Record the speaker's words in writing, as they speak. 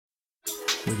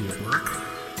Maybe at work,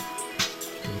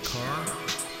 in the car,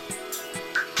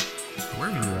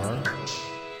 wherever you are.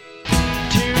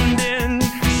 Tuned in,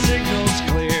 signals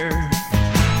clear,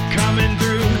 coming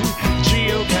through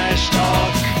Geocache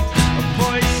Talk. A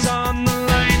voice on the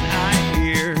line I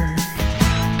hear,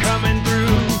 coming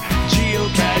through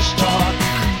Geocache Talk.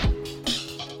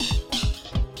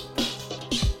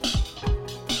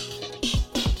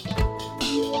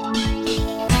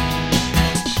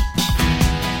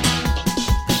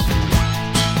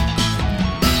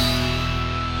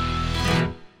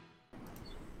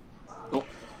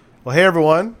 Well, hey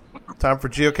everyone, time for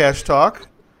Geocache Talk.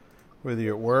 Whether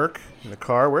you're at work, in the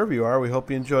car, wherever you are, we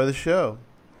hope you enjoy the show.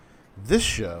 This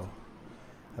show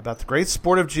about the great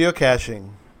sport of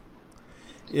geocaching.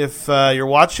 If you're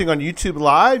watching on YouTube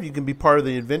Live, you can be part of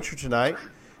the adventure tonight.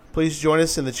 Please join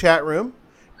us in the chat room.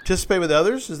 Participate with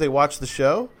others as they watch the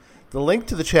show. The link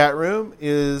to the chat room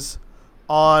is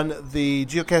on the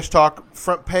Geocache Talk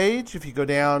front page. If you go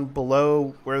down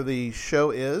below where the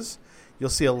show is, you'll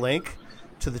see a link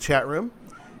to the chat room.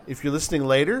 If you're listening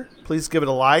later, please give it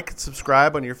a like and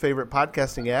subscribe on your favorite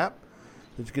podcasting app.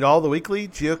 You get all the weekly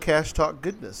Geocache Talk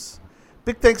goodness.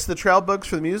 Big thanks to the Trail Bugs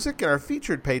for the music and our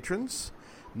featured patrons,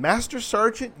 Master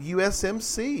Sergeant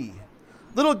USMC,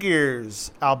 Little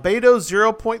Gears, Albedo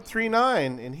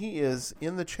 0.39, and he is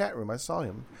in the chat room. I saw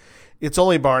him. It's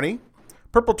Only Barney,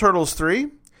 Purple Turtles 3,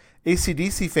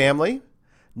 ACDC Family,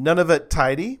 None of It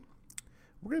Tidy.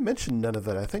 We're going to mention None of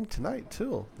It, I think, tonight,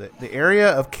 too. The area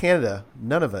of Canada,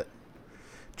 None of It.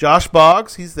 Josh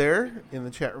Boggs, he's there in the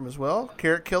chat room as well.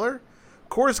 Carrot Killer,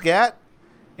 Korsgat,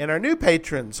 and our new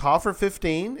patrons,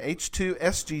 Hoffer15,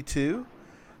 H2SG2,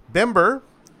 Bember,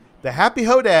 the Happy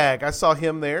Hodag, I saw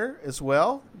him there as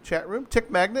well, chat room. Tick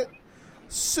Magnet,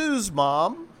 Sue's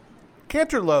Mom,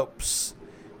 Canterlopes,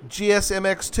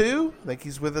 GSMX2, I think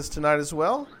he's with us tonight as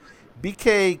well.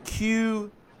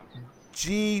 BKQ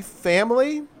G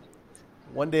Family.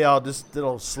 One day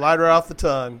it'll slide right off the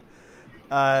tongue.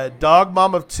 Dog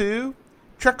Mom of 2,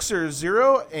 Trexer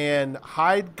 0, and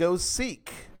Hide Go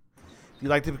Seek. If you'd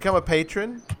like to become a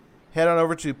patron, head on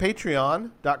over to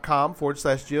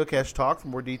patreon.com/geocache talk for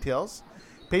more details.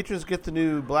 Patrons get the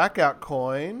new blackout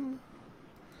coin.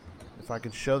 If I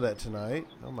can show that tonight.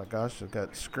 Oh my gosh, I've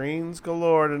got screens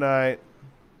galore tonight.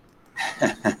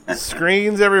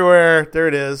 Screens everywhere. There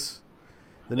it is.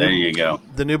 There you go.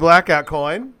 The new blackout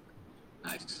coin.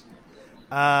 Nice.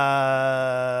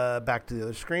 Back to the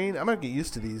other screen. I'm going to get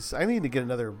used to these. I need to get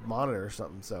another monitor or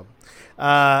something. So,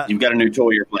 You've got a new toy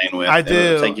you're playing with. I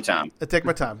do. Take your time. I take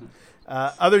my time.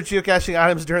 Other geocaching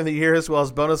items during the year, as well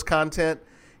as bonus content,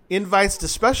 invites to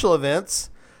special events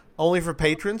only for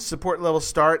patrons. Support levels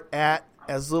start at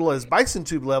as little as Bison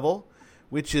Tube level,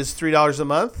 which is $3 a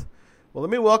month. Well, let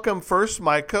me welcome first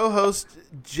my co-host,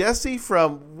 Jesse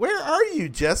from... Where are you,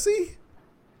 Jesse?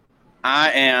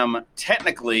 I am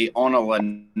technically on a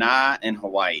lanai in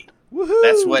Hawaii. Woohoo!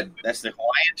 That's the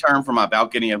Hawaiian term for my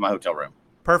balcony of my hotel room.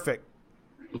 Perfect.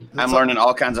 I'm learning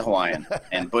all kinds of Hawaiian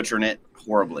and butchering it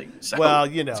horribly. So well,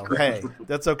 hey,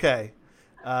 that's okay.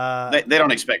 They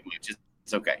don't expect much.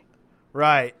 It's okay.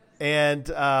 Right. And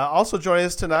also joining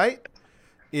us tonight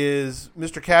is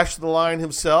Mr. Cash to the Line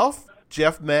himself,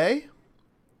 Jeff May.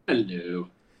 Hello.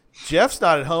 Jeff's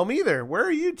not at home either. Where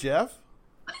are you, Jeff?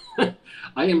 I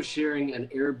am sharing an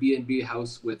Airbnb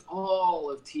house with all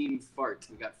of Team Fart.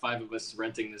 We've got 5 of us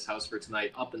renting this house for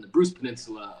tonight up in the Bruce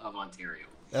Peninsula of Ontario.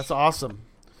 That's awesome.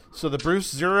 So the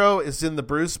Bruce Zero is in the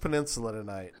Bruce Peninsula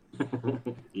tonight.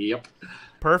 Yep.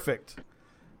 Perfect.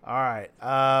 All right.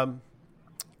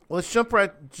 Let's jump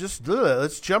right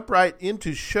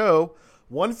into show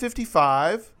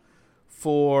 155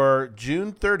 for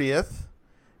June 30th.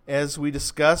 As we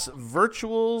discuss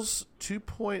Virtuals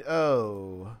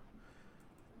 2.0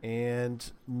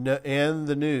 and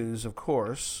the news, of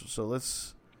course. So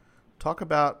let's talk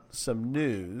about some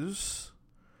news.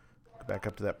 Go back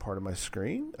up to that part of my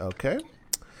screen. Okay.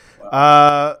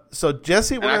 So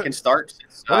Jesse, I can start.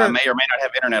 I may or may not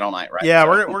have internet all night, right? Yeah,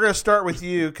 we're going to start with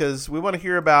you because we want to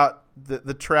hear about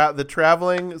the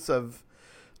travelings of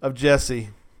Jesse.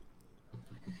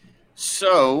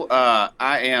 So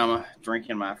I am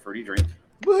drinking my fruity drink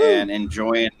and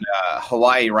enjoying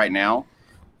Hawaii right now.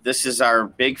 This is our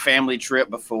big family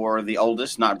trip before the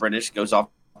oldest, not British, goes off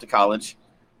to college.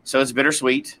 So it's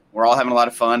bittersweet. We're all having a lot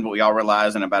of fun, but we all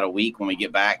realize in about a week when we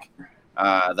get back,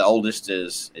 the oldest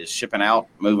is shipping out,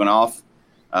 moving off.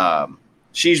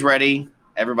 She's ready.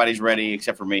 Everybody's ready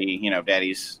except for me.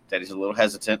 Daddy's a little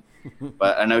hesitant,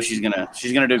 but I know she's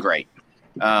gonna do great.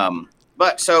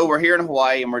 But so we're here in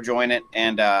Hawaii and we're enjoying it.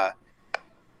 And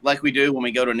like we do when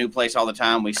we go to a new place all the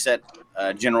time, we set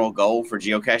a general goal for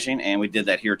geocaching, and we did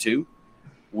that here too.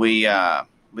 We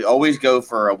always go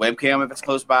for a webcam if it's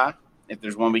close by. If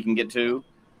there's one we can get to,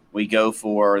 we go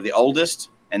for the oldest,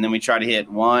 and then we try to hit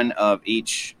one of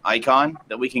each icon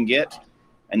that we can get.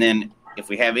 And then if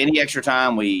we have any extra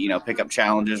time, we pick up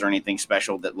challenges or anything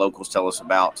special that locals tell us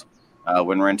about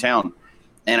when we're in town.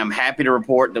 And I'm happy to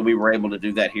report that we were able to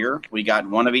do that here. We got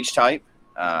one of each type.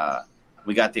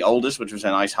 We got the oldest, which was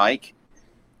a nice hike.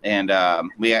 And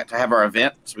we had to have our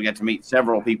event, so we got to meet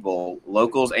several people,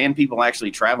 locals and people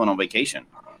actually traveling on vacation.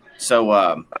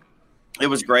 So it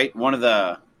was great. One of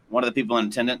the people in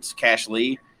attendance, Cash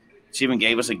Lee, she even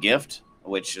gave us a gift,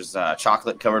 which is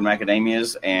chocolate covered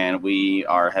macadamias, and we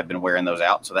have been wearing those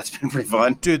out. So that's been pretty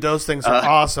fun. Dude, those things are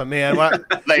awesome, man.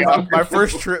 My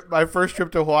first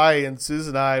trip to Hawaii, and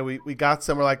Susan and I, we got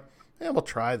some. We're like, yeah, we'll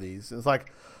try these. It's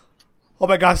like, oh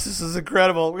my gosh, this is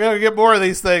incredible. We're gonna get more of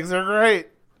these things. They're great.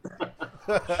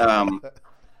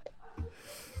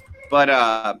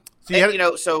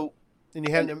 And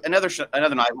you had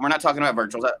another night. We're not talking about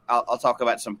virtuals. I'll talk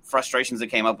about some frustrations that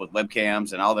came up with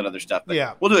webcams and all that other stuff. But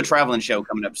yeah, we'll do a traveling show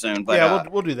coming up soon. But yeah,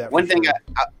 we'll do that. One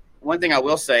thing I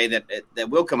will say that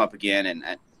will come up again,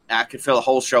 and I could fill a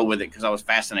whole show with it because I was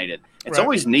fascinated. It's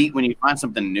always neat when you find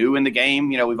something new in the game.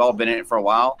 We've all been in it for a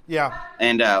while. Yeah.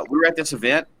 And we were at this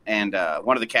event, and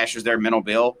one of the cashers there, Mental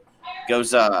Bill,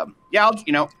 goes,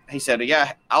 he said,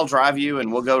 yeah, I'll drive you,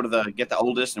 and we'll go to get the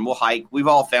oldest, and we'll hike. We've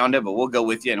all found it, but we'll go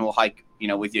with you, and we'll hike,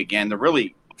 with you again. They're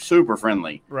really super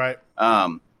friendly. Right.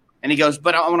 And he goes,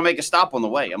 but I want to make a stop on the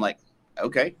way. I'm like,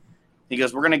 okay. He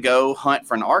goes, we're going to go hunt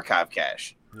for an archive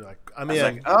cache. You're like, I was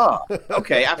like, oh,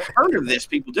 okay. I've heard of this,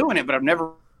 people doing it, but I've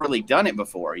never really done it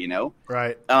before,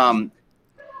 Right.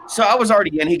 So I was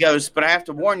already in. He goes, but I have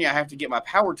to warn you, I have to get my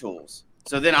power tools.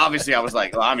 So then obviously I was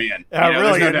like, well, I'm in. I'm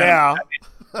really in now.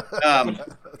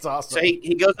 That's awesome. So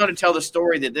he goes on to tell the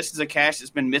story that this is a cache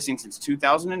that's been missing since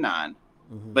 2009,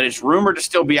 but it's rumored to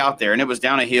still be out there. And it was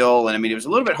down a hill. And it was a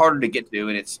little bit harder to get to.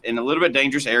 And it's in a little bit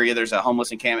dangerous area. There's a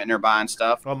homeless encampment nearby and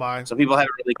stuff. Oh, my. So people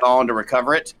haven't really gone to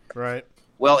recover it. Right.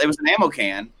 Well, it was an ammo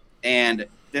can. And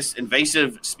this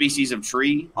invasive species of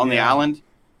tree on the island,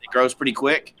 it grows pretty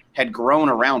quick, had grown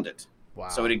around it. Wow.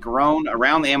 So it had grown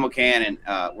around the ammo can and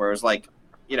where it was like,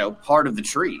 part of the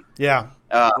tree. Yeah.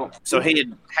 So he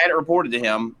had it reported to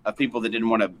him of people that didn't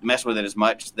want to mess with it as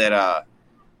much that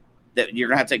you're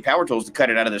going to have to take power tools to cut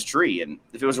it out of this tree. And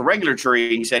if it was a regular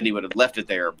tree, he said he would have left it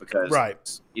there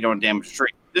because you don't want to damage the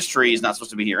tree. This tree is not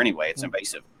supposed to be here anyway. It's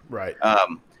invasive. Right.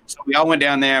 So we all went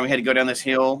down there and we had to go down this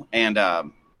hill and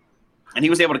he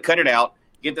was able to cut it out,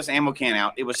 get this ammo can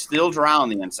out. It was still dry on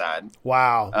the inside.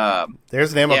 Wow.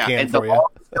 There's an ammo can for you.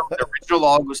 The original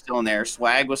log was still in there.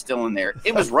 Swag was still in there.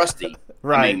 It was rusty.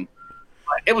 Right.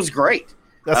 It was great.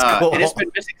 That's cool. And it's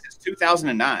been missing since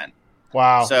 2009.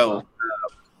 Wow. So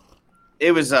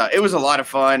it was a lot of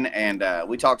fun, and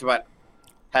we talked about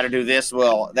how to do this.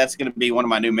 Well, that's going to be one of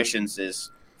my new missions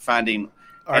is finding.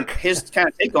 And his kind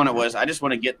of take on it was, I just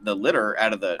want to get the litter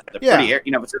out of the pretty air.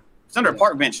 If it's under a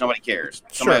park bench, nobody cares.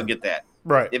 Somebody will get that.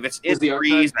 Right. If it's in the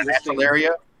trees in a natural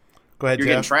area, go ahead, you're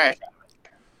getting trash.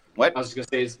 What? I was just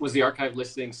going to say, was the archive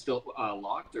listing still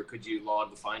locked, or could you log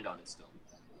the find on it still?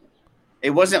 It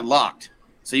wasn't locked,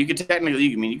 so you could technically,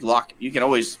 you can lock. You can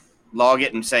always log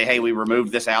it and say, "Hey, we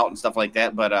removed this out" and stuff like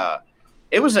that. But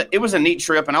it was a neat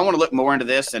trip, and I want to look more into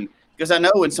this, and because I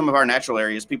know in some of our natural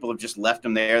areas, people have just left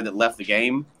them there that left the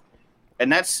game,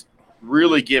 and that's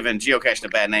really given geocaching a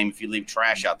bad name if you leave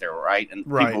trash out there, right? And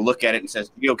people look at it and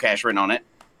says geocache written on it,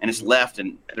 and it's left,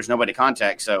 and there's nobody to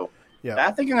contact. So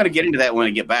I think I'm going to get into that when I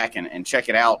get back and check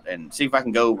it out and see if I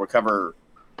can go recover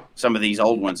some of these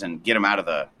old ones and get them out of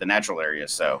the natural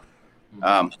areas. So,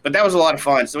 but that was a lot of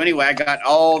fun. So anyway, I got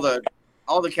all the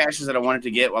caches that I wanted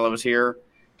to get while I was here,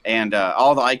 and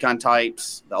all the icon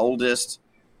types, the oldest,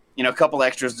 a couple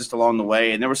extras just along the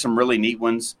way, and there were some really neat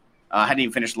ones. I hadn't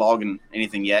even finished logging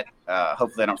anything yet.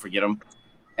 Hopefully I don't forget them.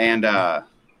 And I'm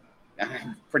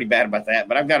pretty bad about that,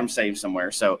 but I've got them saved somewhere.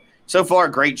 So far,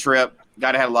 great trip.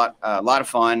 Got to have a lot of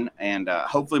fun, and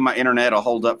hopefully my internet will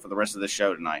hold up for the rest of the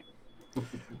show tonight.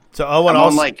 So Owen, I'm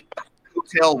on like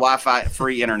hotel Wi-Fi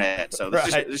free internet, so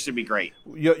this should be great.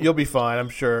 You'll be fine, I'm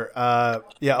sure.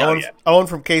 Owen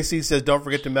from KC says, "Don't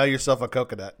forget to mail yourself a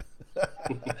coconut."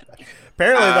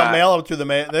 Apparently, they'll mail them to the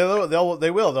mail.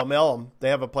 They'll mail them. They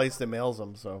have a place that mails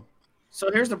them. So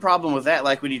here's the problem with that.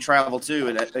 Like when you travel too,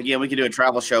 and again, we could do a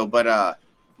travel show, but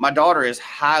my daughter is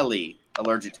highly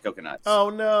allergic to coconuts. Oh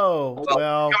no!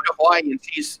 Well, we go to Hawaii, and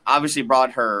she's obviously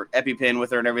brought her EpiPen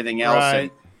with her and everything else. Right.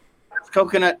 And there's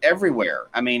coconut everywhere.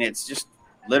 I mean, it's just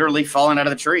literally falling out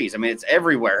of the trees. I mean, it's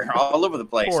everywhere, all over the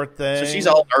place. Poor thing. So she's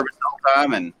all nervous all the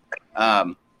time, and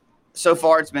so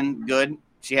far it's been good.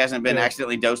 She hasn't been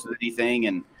accidentally dosed with anything,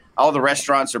 and all the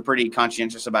restaurants are pretty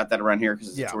conscientious about that around here because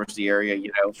it's a touristy area,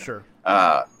 you know. Sure.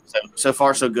 So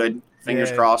far so good.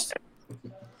 Fingers crossed.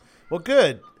 Well,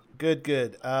 good. We'll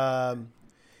get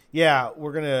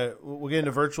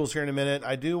into virtuals here in a minute.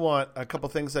 I do want a couple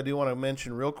things I do want to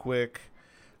mention real quick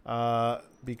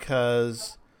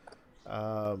because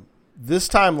this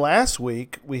time last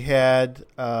week we had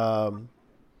Brian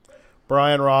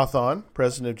Roth on,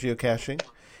 president of Geocaching,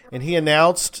 and he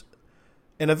announced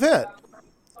an event,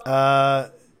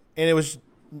 and it was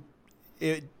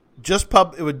just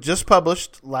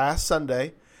published last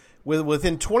Sunday.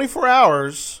 Within 24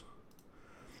 hours,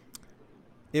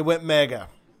 it went mega.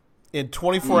 In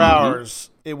 24 hours,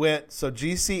 it went. So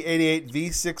GC88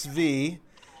 V6V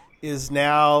is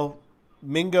now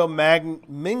Mingo Madness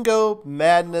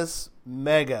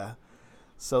Mega.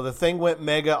 So the thing went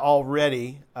mega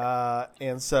already,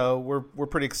 and so we're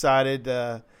pretty excited.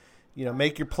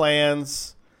 Make your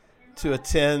plans to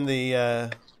attend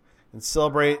and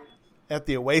celebrate at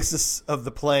the Oasis of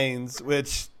the Plains,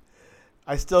 which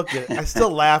I still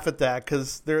laugh at that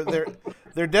because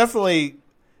they're definitely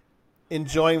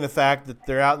enjoying the fact that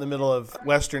they're out in the middle of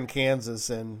western Kansas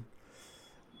and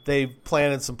they've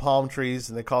planted some palm trees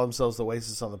and they call themselves the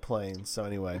Oasis on the Plains. So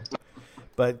anyway,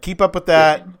 but keep up with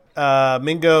that.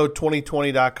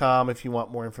 Mingo2020.com if you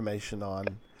want more information on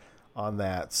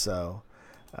that. So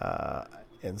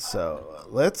so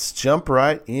let's jump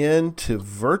right into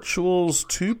Virtuals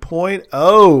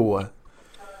 2.0.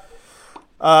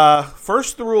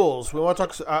 First, the rules. We want to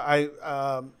talk.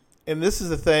 And this is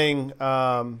the thing.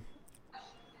 And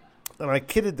I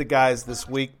kidded the guys this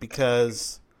week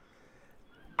because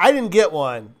I didn't get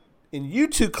one, and you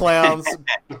two clowns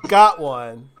got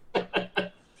one.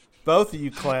 Both of you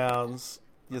clowns.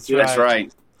 That's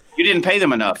right. You didn't pay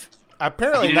them enough.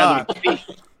 Apparently not.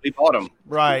 We bought them.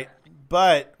 Right.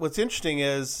 But what's interesting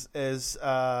is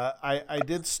I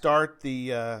did start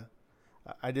this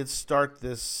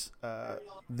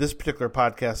this particular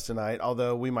podcast tonight,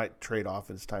 although we might trade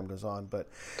off as time goes on. But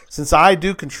since I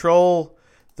do control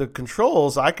the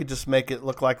controls, I could just make it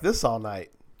look like this all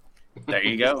night. There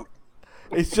you go.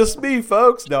 It's just me,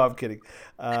 folks. No, I'm kidding.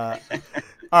 All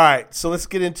right, so let's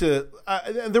get into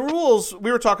the rules.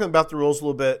 We were talking about the rules a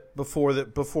little bit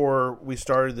before we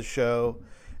started the show,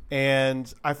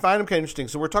 and I find them kind of interesting.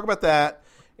 So we're talking about that,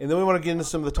 and then we want to get into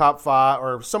some of the top five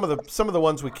or some of the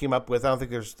ones we came up with. I don't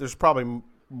think there's probably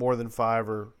more than five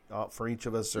or for each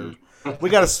of us. Or we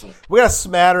got a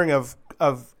smattering of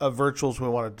virtuals we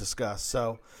want to discuss.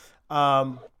 So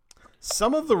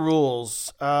some of the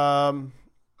rules.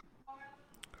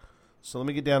 So let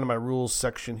me get down to my rules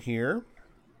section here.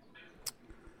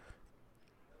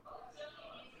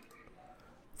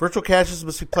 Virtual caches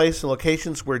must be placed in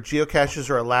locations where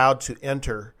geocaches are allowed to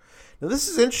enter. Now, this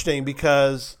is interesting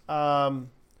because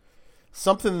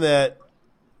something that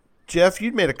Jeff,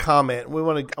 you'd made a comment. I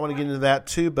want to get into that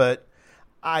too, but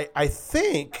I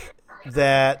think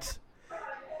that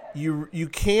you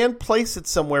can place it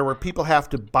somewhere where people have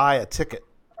to buy a ticket.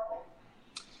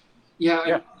 Yeah,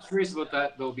 I'm curious about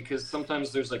that though, because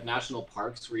sometimes there's like national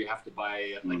parks where you have to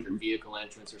buy like your vehicle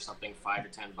entrance or something, $5 or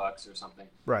 $10 or something.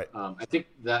 Right. I think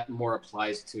that more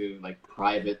applies to like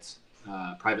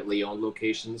privately owned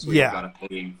locations where you've got to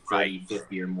pay $30,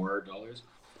 $50 or more dollars.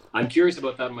 I'm curious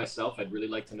about that myself. I'd really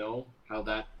like to know how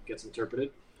that gets interpreted.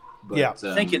 But,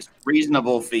 I think it's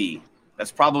reasonable fee.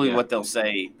 That's probably what they'll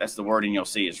say. That's the wording you'll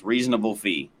see is reasonable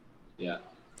fee. Yeah.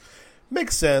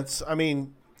 Makes sense. I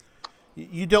mean,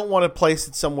 you don't want to place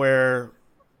it somewhere.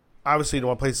 Obviously, you don't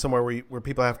want to place it somewhere where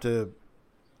people have to,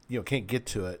 can't get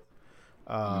to it.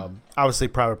 Obviously,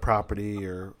 private property,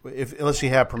 or unless you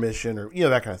have permission, or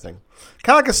that kind of thing.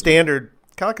 Kind of like a standard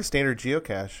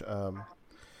geocache.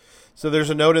 So there's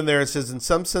a note in there. It says in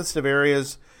some sensitive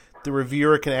areas, the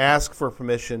reviewer can ask for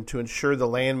permission to ensure the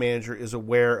land manager is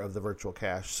aware of the virtual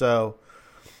cache. So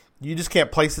you just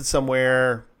can't place it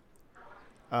somewhere.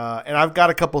 And I've got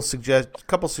a couple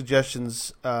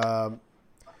suggestions that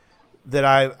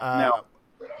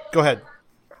go ahead.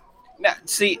 Now,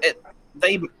 see,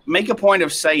 they make a point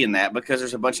of saying that because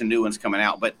there's a bunch of new ones coming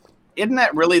out. But isn't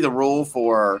that really the rule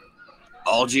for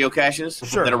all geocaches?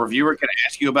 Sure. That a reviewer can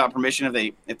ask you about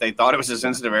permission if they thought it was a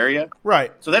sensitive area?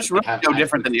 Right. So that's really no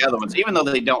different than the other ones, even though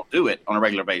they don't do it on a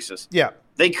regular basis. Yeah.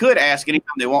 They could ask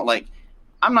anytime they want, like,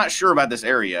 I'm not sure about this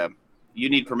area. You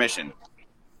need permission.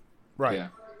 Right. Yeah.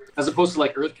 As opposed to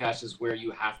like earth caches where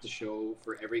you have to show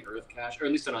for every earth cache, or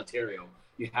at least in Ontario,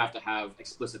 you have to have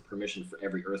explicit permission for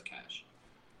every earth cache.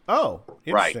 Oh,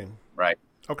 interesting. Right.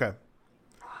 Okay.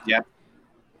 Yeah.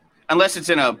 Unless it's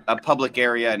in a public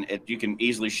area and you can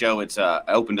easily show it's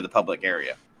open to the public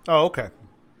area. Oh, okay.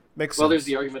 Makes sense. Well, there's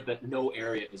the argument that no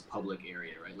area is public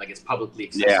area, right? Like it's publicly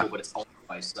accessible, but it's owned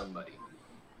by somebody.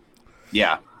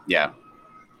 Yeah.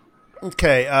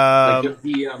 Okay.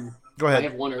 Go ahead. I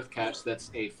have one earth catch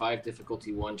that's a 5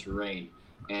 difficulty 1 terrain,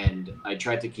 and I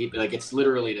tried to keep it like it's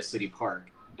literally at a city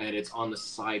park, and it's on the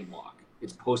sidewalk.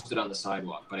 It's posted on the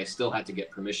sidewalk, but I still had to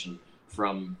get permission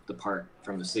from the park,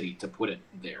 from the city, to put it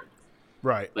there.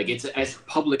 Right. Like it's as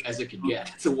public as it could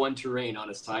get. It's a 1 terrain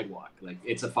on a sidewalk. Like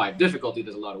it's a 5 difficulty.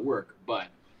 There's a lot of work, but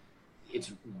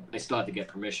I still have to get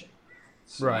permission.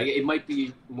 So right. It might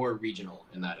be more regional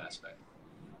in that aspect.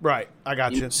 Right. I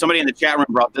got you. Somebody in the chat room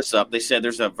brought this up. They said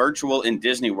there's a virtual in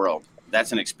Disney World.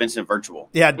 That's an expensive virtual.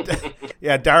 Yeah.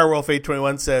 Yeah. Direwolf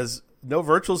 821 says no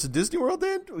virtuals in Disney World.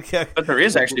 Then, yeah. But there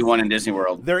is actually one in Disney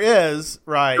World. There is.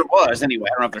 Right. There was anyway.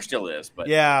 I don't know if there still is, but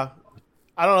yeah.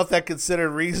 I don't know if that's considered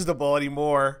reasonable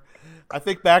anymore. I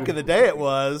think back in the day it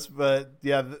was, but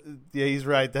yeah, he's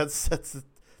right. That's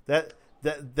that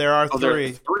there are 3. There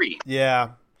are 3. Yeah,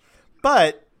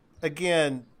 but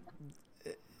again,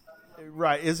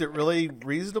 right? Is it really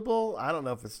reasonable? I don't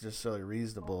know if it's necessarily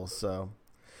reasonable. So,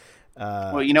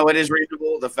 well, you know what is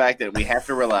reasonable? The fact that we have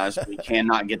to realize we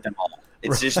cannot get them all.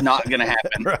 It's just not going to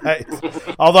happen. Right.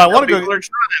 Although I want to go. People are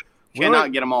trying.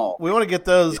 Cannot get them all. We want to get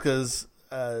those because.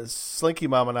 Slinky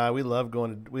Mom and I, we love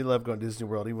going to Disney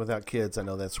World even without kids. I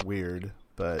know that's weird,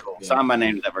 but cool. Sign my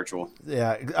name to that virtual.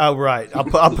 Yeah. Oh, right.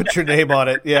 I'll put your name on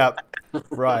it. Yeah.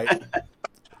 Right.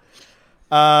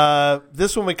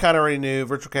 This one we kind of already knew.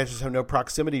 Virtual caches have no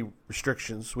proximity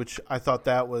restrictions, which I thought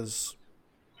that was.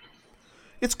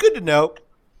 It's good to know.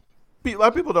 A lot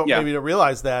of people don't maybe don't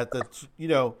realize that and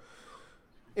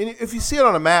if you see it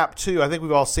on a map too, I think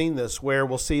we've all seen this where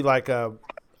we'll see like a.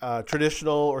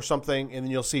 Traditional or something, and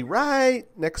then you'll see right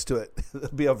next to it it'll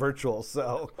be a virtual,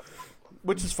 so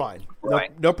which is fine.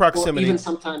 Right. No proximity. Well, even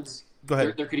sometimes Go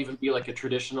ahead. There could even be like a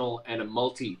traditional and a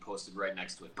multi posted right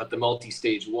next to it, but the multi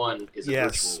stage 1 is a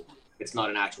virtual. It's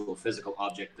not an actual physical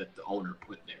object that the owner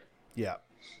put there. Yeah.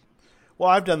 Well,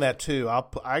 I've done that too.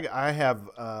 I have.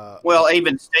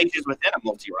 Even stages within a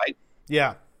multi, right?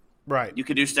 Yeah. Right. You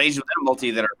could do stages within a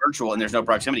multi that are virtual, and there's no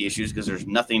proximity issues because there's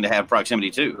nothing to have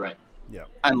proximity to. Right. Yeah.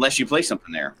 Unless you place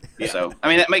something there. Yeah. So, I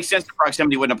mean, that makes sense. The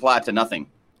proximity wouldn't apply to nothing.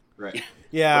 Right.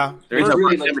 Yeah. There is no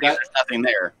really proximity. There's nothing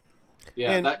there.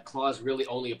 Yeah, And- that clause really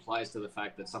only applies to the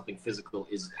fact that something physical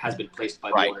has been placed by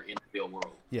the owner in the real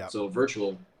world. Yeah. So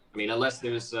virtual, I mean, unless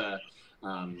there's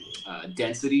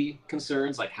density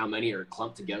concerns, like how many are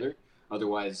clumped together,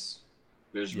 otherwise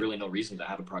there's really no reason to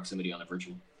have a proximity on a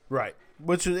virtual. Right.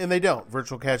 And they don't.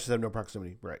 Virtual caches have no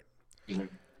proximity. Right.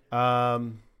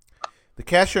 Mm-hmm. The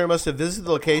cacher must have visited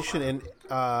the location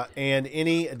and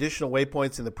any additional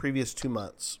waypoints in the previous 2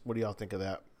 months. What do y'all think of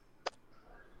that?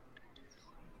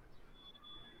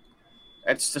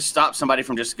 It's to stop somebody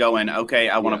from just going, okay,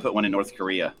 I want to put one in North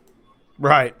Korea.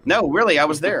 Right. No, really, I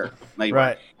was there. No, you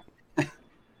Right.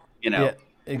 Yeah,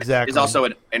 exactly. It's also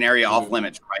an area off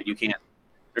limits, right? You can't.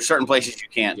 There's certain places you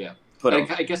can't put them.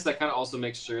 I guess that kind of also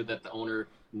makes sure that the owner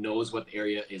knows what the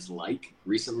area is like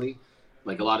recently.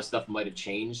 Like a lot of stuff might have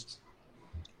changed.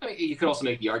 I mean, you could also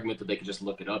make the argument that they could just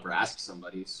look it up or ask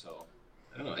somebody. So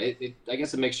I don't know. I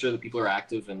guess it makes sure that people are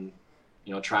active and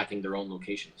tracking their own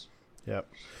locations. Yep.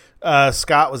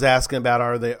 Scott was asking about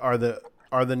are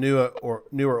the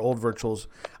newer old virtuals.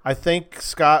 I think,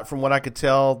 Scott, from what I could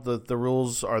tell, the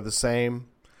rules are the same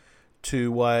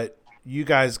to what you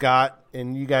guys got,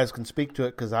 and you guys can speak to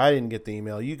it because I didn't get the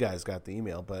email. You guys got the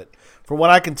email, but from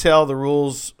what I can tell, the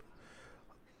rules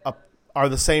are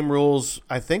the same rules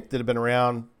I think that have been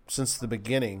around since the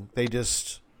beginning. They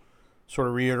just sort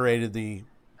of reiterated the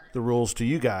rules to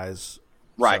you guys.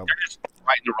 Right. So. They're just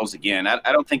writing the rules again.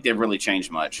 I don't think they've really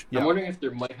changed much. Yeah. I'm wondering if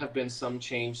there might have been some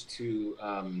change to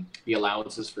the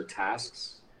allowances for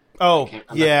tasks. Oh, I'm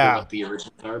not yeah. sure what the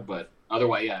originals are, but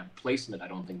otherwise, placement, I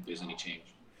don't think there's any change.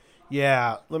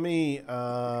 Yeah. Let me.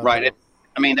 Right.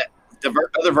 The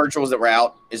other virtuals that were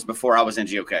out is before I was in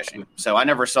geocaching. So I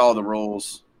never saw the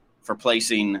rules for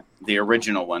placing the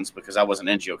original ones because I wasn't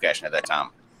in geocaching at that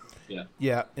time. Yeah.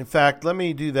 Yeah. In fact, let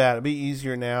me do that. It'll be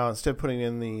easier now. Instead of putting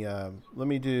in the, let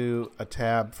me do a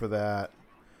tab for that,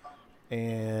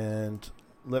 and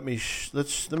let me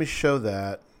show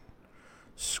that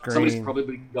screen. Somebody's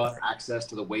probably got access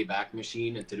to the Wayback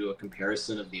Machine and to do a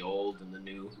comparison of the old and the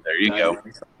new. There you go.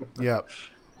 Yep.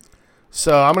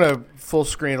 So I'm gonna full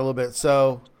screen a little bit.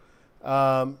 So,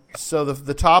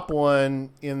 the top one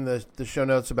in the show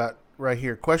notes about right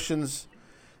here questions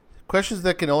questions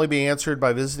that can only be answered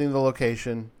by visiting the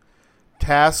location,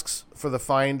 tasks for the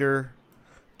finder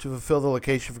to fulfill the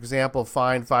location. For example,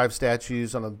 find 5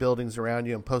 statues on the buildings around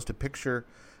you and post a picture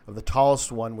of the tallest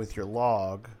one with your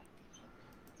log.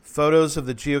 Photos of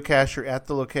the geocacher at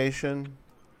the location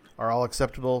are all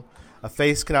acceptable. A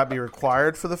face cannot be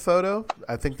required for the photo.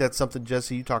 I think that's something,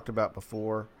 Jesse, you talked about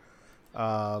before.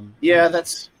 Yeah,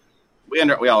 that's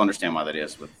we all understand why that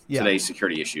is with today's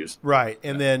security issues. Right,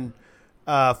 and then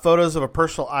photos of a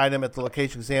personal item at the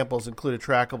location examples include a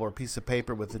trackable or piece of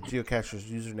paper with the geocacher's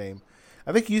username.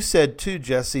 I think you said too,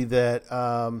 Jesse, that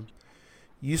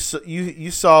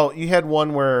you had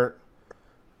one where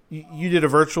you did a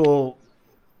virtual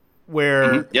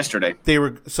where yesterday they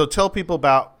were. So tell people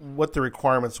about what the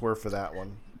requirements were for that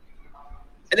one.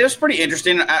 And it was pretty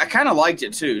interesting. I kind of liked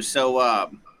it too. So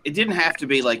it didn't have to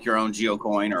be like your own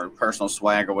geocoin or personal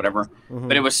swag or whatever,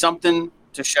 but it was something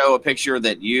to show a picture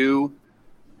that you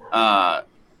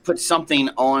put something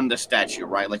on the statue,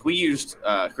 right? Like we used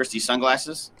Christie's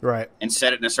sunglasses, right, and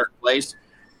set it in a certain place.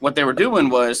 What they were doing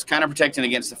was kind of protecting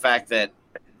against the fact that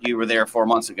you were there 4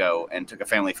 months ago and took a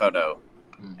family photo,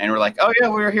 and we're like, oh yeah,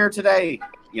 we were here today.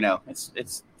 You know,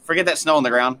 it's forget that snow on the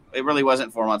ground. It really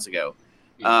wasn't 4 months ago.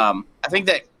 I think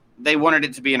that they wanted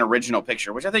it to be an original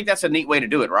picture, which I think that's a neat way to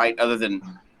do it, right? Other than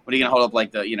what are you going to hold up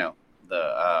like the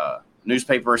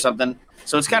newspaper or something?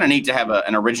 So it's kind of neat to have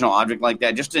an original object like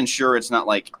that, just to ensure it's not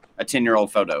like a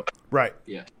 10-year-old photo. Right.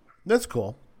 Yeah. That's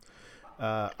cool.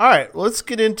 All right, let's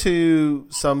get into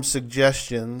some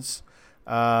suggestions.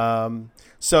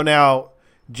 So now,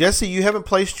 Jesse, you haven't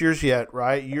placed yours yet,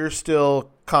 right? You're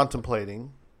still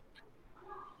contemplating.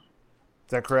 Is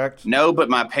that correct? No, but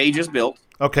my page is built.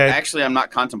 Okay. Actually, I'm not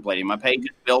contemplating. My page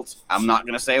is built. I'm not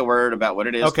going to say a word about what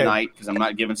it is tonight because I'm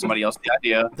not giving somebody else the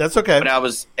idea. That's okay. But I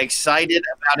was excited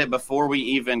about it before we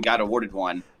even got awarded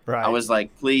one. Right. I was like,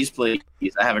 please, I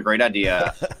have a great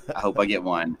idea. I hope I get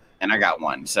one. And I got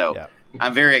one. So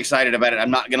I'm very excited about it. I'm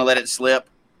not going to let it slip.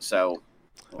 So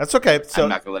that's okay. So I'm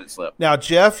not going to let it slip. Now,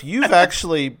 Jeff, you've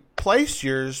actually placed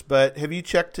yours, but have you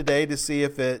checked today to see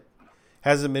if it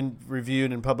hasn't been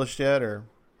reviewed and published yet, or?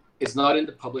 It's not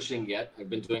into publishing yet.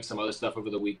 I've been doing some other stuff over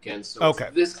the weekend, so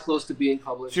it's this close to being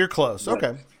published. So you're close.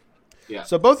 Okay. Yeah.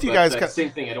 So both you guys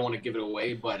same thing. I don't want to give it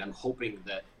away, but I'm hoping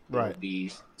that it will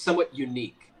be somewhat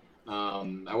unique.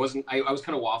 I was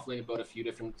kind of waffling about a few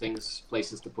different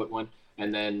places to put one,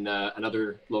 and then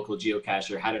another local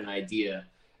geocacher had an idea,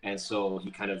 and so he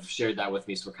kind of shared that with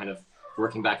me. So we're kind of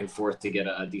working back and forth to get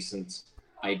a decent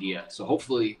idea. So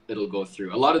hopefully it'll go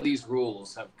through. A lot of these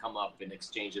rules have come up in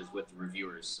exchanges with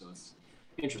reviewers, so it's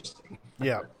interesting.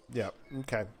 Yeah.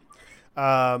 Okay.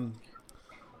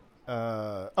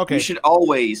 Okay. You should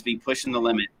always be pushing the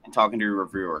limit and talking to your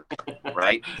reviewer,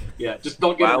 right? Yeah, just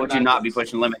don't get. Why would you not be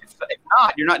pushing the limit? If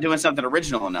not, you're not doing something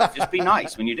original enough. Just be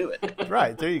nice when you do it.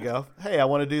 Right, there you go. Hey, I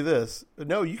want to do this.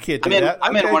 No, you can't do that.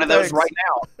 I'm in one of those right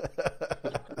now.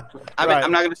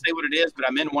 I'm not going to say what it is, but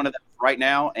I'm in one of them right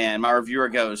now, and my reviewer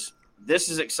goes, this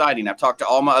is exciting. I've talked to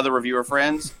all my other reviewer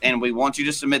friends, and we want you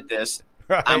to submit this.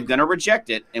 Right. I'm going to reject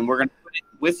it, and we're going to put it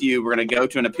with you. We're going to go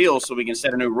to an appeal so we can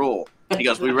set a new rule. He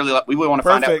goes, we really want to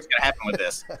find out what's going to happen with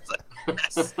this.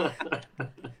 Yes.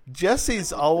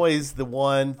 Jesse's always the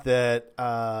one that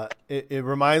it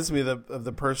reminds me of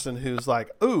the person who's like,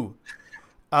 ooh,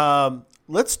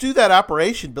 let's do that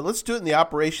operation, but let's do it in the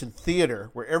operation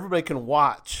theater where everybody can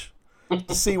watch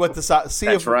to see what the see.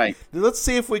 That's right. Let's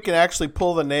see if we can actually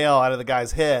pull the nail out of the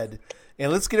guy's head,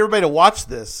 and let's get everybody to watch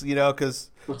this. Because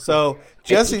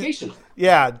Jesse's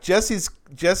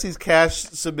cash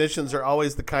submissions are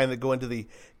always the kind that go into the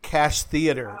cash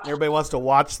theater. Everybody wants to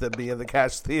watch them be in the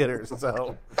cash theater.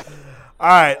 So, all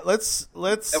right, let's.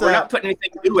 We're not putting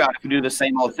anything new out if we do the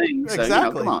same old thing. So,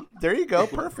 exactly. Come on. There you go.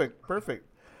 Perfect.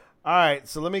 All right,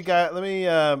 so let's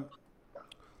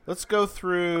go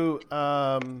through.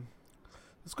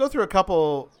 Let's go through a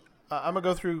couple. I'm gonna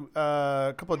go through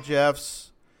a couple of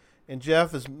Jeff's. And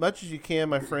Jeff, as much as you can,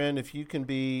 my friend, if you can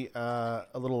be a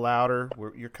little louder,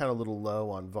 you're kind of a little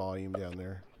low on volume down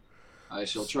there. I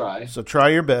shall try. So try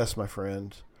your best, my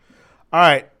friend. All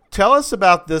right, tell us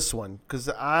about this one because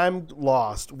I'm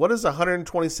lost. What is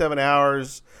 127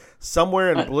 hours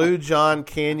somewhere in Blue John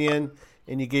Canyon?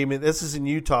 And you gave me this is in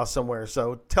Utah somewhere.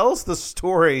 So tell us the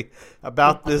story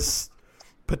about this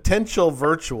potential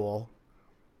virtual.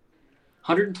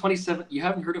 127. You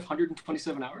haven't heard of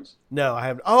 127 hours? No, I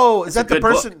haven't. Oh, is that the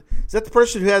person? Book. Is that the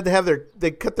person who had to have they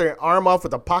cut their arm off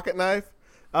with a pocket knife?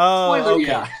 Oh, spoiler, okay.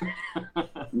 yeah.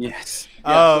 Yes.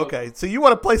 Okay. So you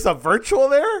want to place a virtual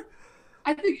there?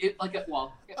 I think it it could be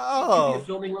a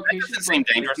filming location. That doesn't seem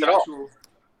dangerous at all.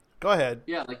 Go ahead.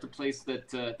 Yeah, like the place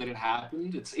that it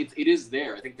happened. It is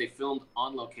there. I think they filmed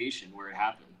on location where it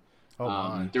happened. Oh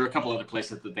my. There were a couple other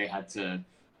places that they had to,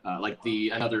 like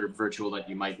another virtual that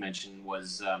you might mention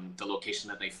was the location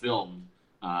that they filmed.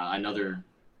 Another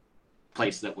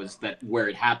place where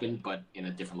it happened, but in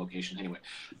a different location anyway.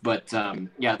 But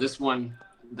yeah, this one,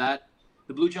 the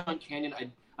Blue John Canyon,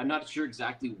 I'm not sure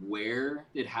exactly where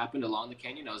it happened along the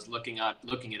canyon. I was looking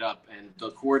it up, and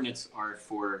the coordinates are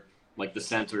for like the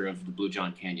center of the Blue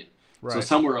John Canyon. Right. So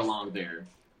somewhere along there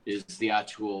is the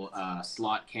actual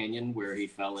slot canyon where he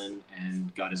fell in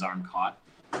and got his arm caught.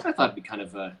 I thought it'd be kind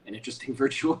of an interesting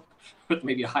virtual with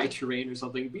maybe a high terrain or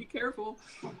something. Be careful.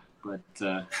 But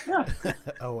yeah.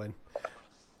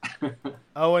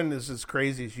 Owen is as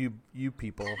crazy as you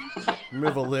people.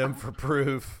 Remove a limb for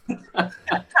proof.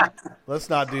 Let's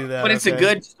not do that. But it's a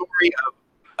good story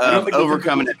of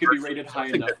overcoming it. Could be rated high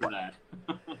enough for that.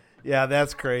 Yeah,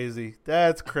 that's crazy.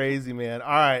 That's crazy, man. All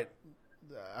right.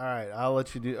 I'll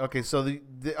let you do. Okay, so all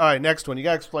right, next one. You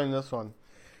gotta explain this one.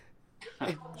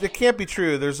 It can't be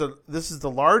true. This is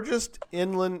the largest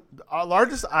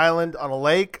largest island on a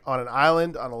lake, on an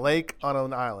island, on a lake, on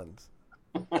an island.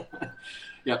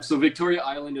 Yeah, so Victoria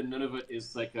Island in Nunavut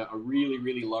is like a really,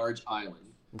 really large island.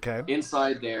 Okay.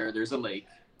 Inside there's a lake.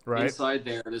 Right. Inside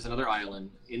there's another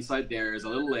island. Inside there's a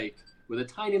little lake with a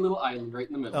tiny little island right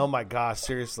in the middle. Oh my gosh,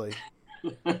 seriously.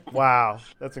 Wow,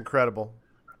 that's incredible.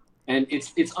 And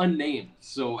it's unnamed,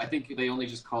 so I think they only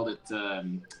just called it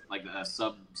like a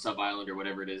sub island or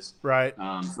whatever it is. Right.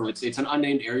 So it's an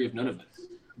unnamed area of Nunavut.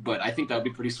 But I think that would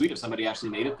be pretty sweet if somebody actually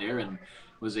made it there and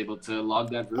was able to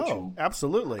log that virtual. Oh,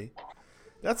 absolutely.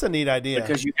 That's a neat idea.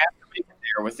 Because you have to make it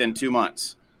there within 2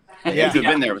 months. Yeah. You have to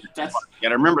have been there within 2 months. You got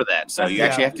to remember that. So you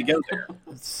actually have to go there.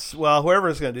 Well,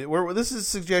 whoever's going to do it. This is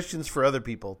suggestions for other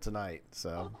people tonight.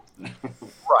 So. Right.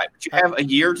 But you have a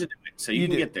year to do it, so you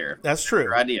can get there. That's true.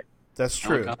 Your idea. That's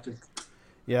true.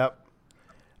 Yep.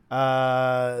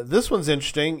 This one's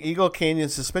interesting. Eagle Canyon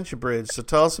Suspension Bridge. So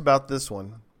tell us about this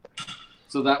one.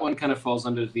 So that one kind of falls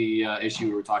under the issue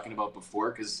we were talking about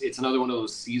before, because it's another one of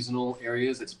those seasonal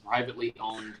areas. It's privately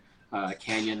owned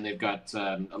canyon. They've got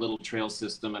a little trail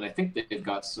system, and I think they've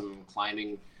got some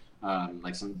climbing,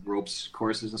 like some ropes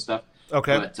courses and stuff.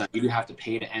 Okay. But you do have to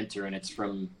pay to enter, and it's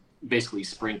from basically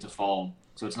spring to fall,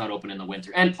 so it's not open in the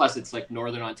winter. And plus, it's like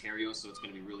northern Ontario, so it's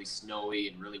going to be really snowy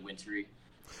and really wintry.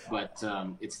 But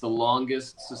it's the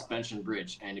longest suspension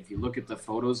bridge, and if you look at the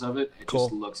photos of it, it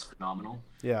just looks phenomenal.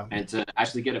 Yeah. And to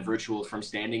actually get a virtual from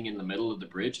standing in the middle of the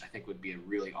bridge, I think would be a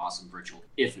really awesome virtual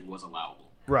if it was allowable.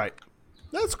 Right.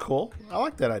 That's cool. I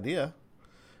like that idea.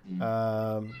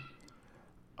 All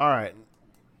right.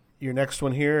 Your next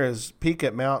one here is peak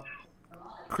at Mount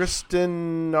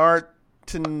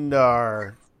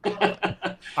Kristnartindar,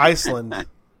 Iceland.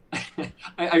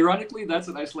 Ironically, that's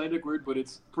an Icelandic word, but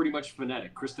it's pretty much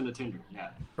phonetic. Kristnartindar, yeah.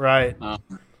 Right.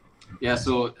 Yeah,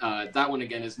 so that one,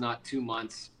 again, is not 2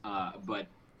 months, but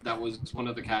that was one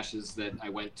of the caches that I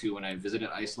went to when I visited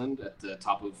Iceland at the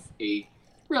top of a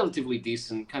relatively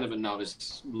decent, kind of a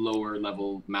novice, lower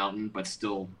level mountain, but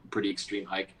still pretty extreme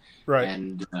hike. Right.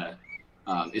 And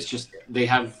it's just, they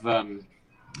have a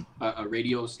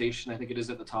radio station, I think it is,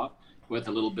 at the top, with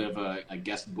a little bit of a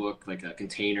guest book, like a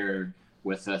container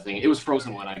with a thing. It was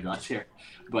frozen when I got there.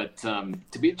 But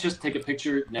just take a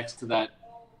picture next to that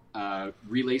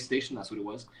relay station, that's what it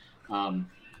was.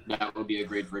 That would be a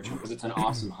great virtual because it's an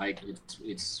awesome hike.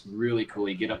 It's really cool.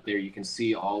 You get up there, you can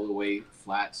see all the way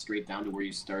flat straight down to where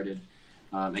you started,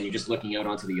 and you're just looking out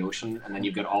onto the ocean. And then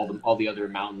you've got all the other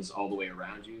mountains all the way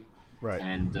around you, right?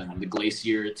 And the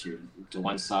glacier to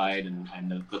one side, and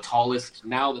the tallest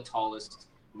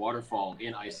waterfall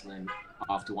in Iceland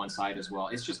off to one side as well.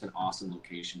 It's just an awesome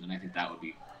location, and I think that would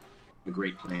be a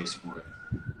great place for it.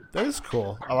 That is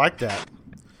cool. I like that.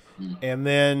 And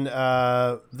then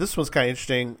this one's kind of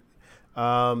interesting,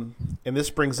 and this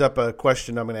brings up a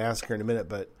question I'm going to ask her in a minute,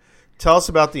 but tell us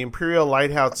about the Imperial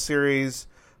Lighthouse Series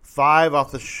 5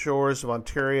 off the shores of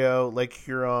Ontario, Lake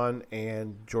Huron,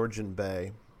 and Georgian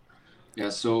Bay. Yeah,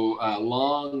 so a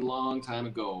long time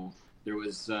ago, there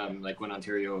was, like when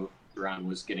Ontario Huron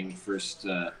was getting first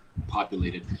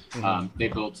populated, they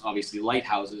built, obviously,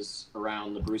 lighthouses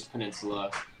around the Bruce Peninsula,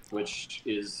 which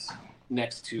is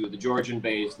next to the Georgian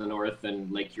Bay to the north and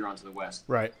Lake Huron to the west.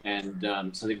 Right.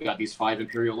 And so they've got these 5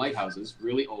 Imperial lighthouses,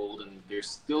 really old, and they're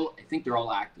still, I think they're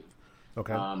all active.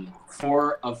 Okay.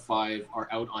 4 of 5 are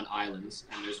out on islands,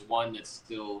 and there's one that's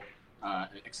still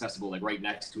accessible, like right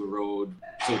next to a road.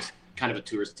 So it's kind of a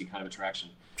touristy kind of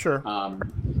attraction. Sure.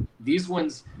 These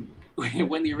ones,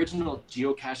 when the original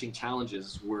geocaching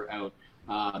challenges were out,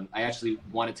 I actually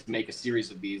wanted to make a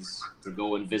series of these to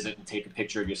go and visit and take a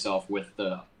picture of yourself with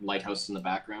the lighthouse in the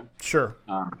background. Sure.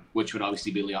 Which would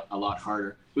obviously be a lot harder.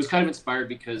 It was kind of inspired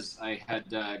because I had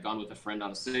gone with a friend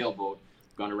on a sailboat,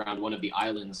 gone around one of the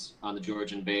islands on the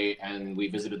Georgian Bay, and we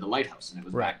visited the lighthouse, and it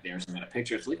was back there. So I got a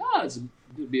picture. It's like, it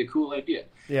would be a cool idea.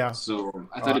 Yeah. So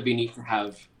I thought it'd be neat to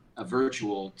have a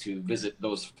virtual to visit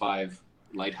those 5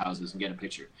 lighthouses and get a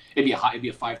picture. It'd be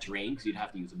a 5 terrain because you'd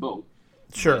have to use a boat.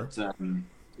 Sure. But,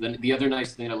 then the other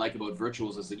nice thing I like about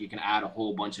virtuals is that you can add a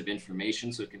whole bunch of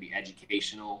information, so it can be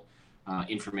educational,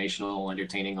 informational,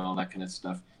 entertaining, all that kind of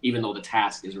stuff, even though the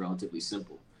task is relatively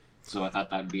simple. So I thought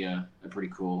that'd be a pretty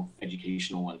cool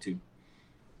educational one too.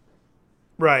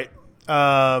 Right.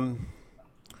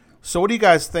 So what do you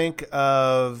guys think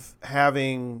of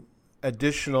having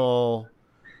additional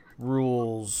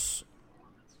rules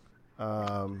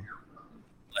for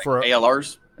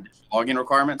ALRs, login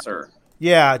requirements, or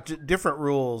different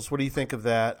rules? What do you think of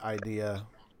that idea?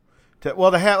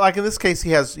 Like in this case,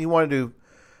 he wanted to do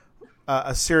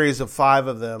a series of 5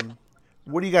 of them.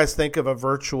 What do you guys think of a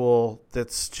virtual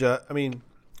that's just? I mean,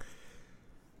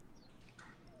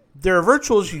 there are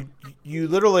virtuals you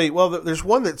literally. Well, there's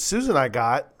one that Susan and I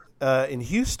got in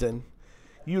Houston.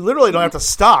 You literally don't have to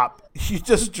stop. You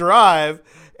just drive,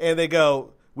 and they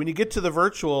go, when you get to the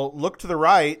virtual, look to the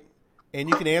right, and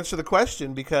you can answer the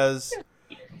question because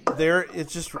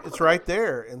it's right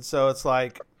there. And so it's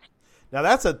like, now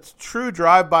that's a true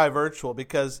drive-by virtual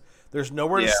because there's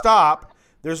nowhere to stop.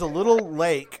 There's a little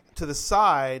lake to the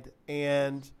side,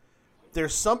 and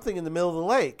there's something in the middle of the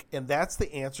lake, and that's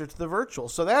the answer to the virtual.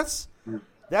 So that's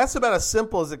about as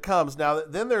simple as it comes. Now,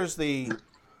 then there's the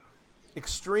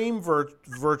extreme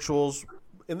virtuals,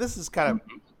 and this is kind of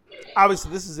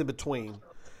obviously this is in between,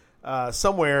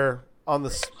 somewhere in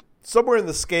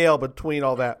the scale between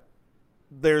all that.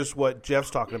 There's what Jeff's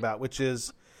talking about, which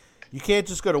is you can't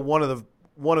just go to one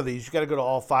of these. You got to go to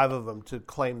all 5 of them to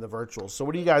claim the virtual. So,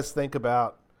 what do you guys think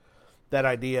about that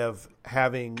idea of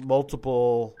having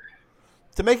multiple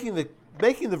to making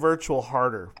the virtual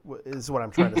harder? Is what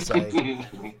I'm trying to say.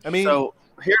 I mean, so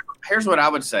here's what I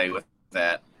would say with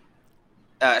that.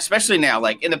 Especially now,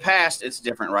 like in the past, it's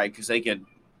different, right? Because they could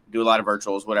do a lot of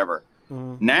virtuals, whatever.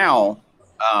 Mm-hmm. Now,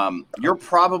 you're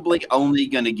probably only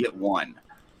going to get one.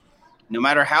 No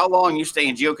matter how long you stay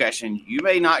in geocaching, you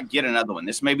may not get another one.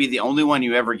 This may be the only one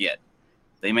you ever get.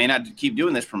 They may not keep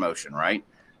doing this promotion, right?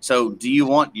 So do you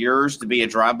want yours to be a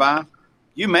drive-by?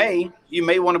 You may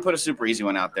want to put a super easy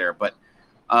one out there, but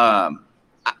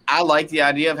I like the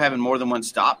idea of having more than one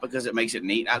stop because it makes it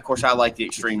neat. Of course, I like the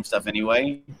extreme stuff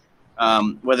anyway.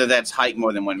 Whether that's hike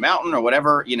more than one mountain or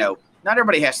whatever, not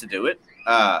everybody has to do it.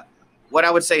 What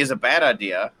I would say is a bad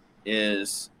idea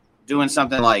is doing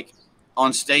something like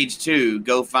on stage 2,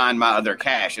 go find my other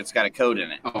cache. It's got a code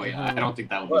in it. Oh yeah, I don't think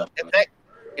that would.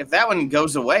 If that one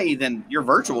goes away, then your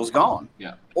virtual's gone.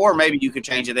 Yeah. Or maybe you could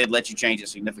change it. They'd let you change it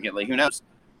significantly. Who knows?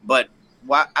 But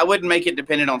I wouldn't make it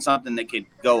dependent on something that could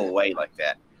go away like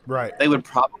that. Right. They would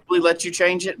probably let you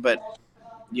change it, but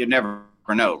you'd never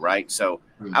know, right? So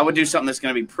I would do something that's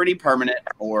going to be pretty permanent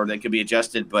or that could be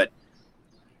adjusted. But,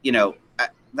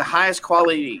 the highest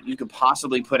quality you could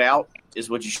possibly put out is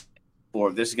what you should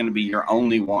for. This is going to be your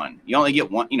only one. You only get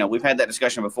one. We've had that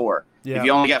discussion before. Yeah. If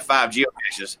you only got 5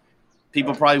 geocaches,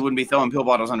 people probably wouldn't be throwing pill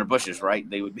bottles under bushes, right?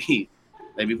 They'd be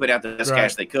putting out the best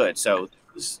cache they could. So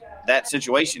that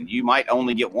situation, you might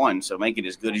only get one. So make it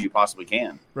as good as you possibly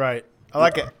can. Right. I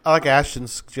like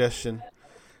Ashton's suggestion.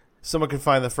 Someone could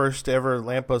find the first ever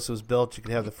lamppost that was built. You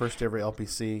could have the first ever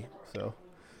LPC. So,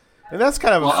 and that's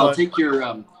kind of I'll take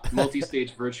your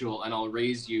multi-stage virtual and I'll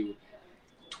raise you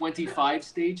 25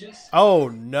 stages. Oh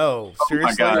no!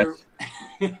 Seriously? Oh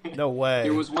my God. No way.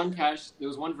 There was one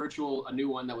virtual, a new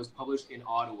one that was published in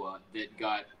Ottawa that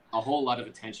got a whole lot of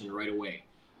attention right away.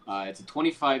 It's a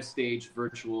 25-stage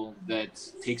virtual that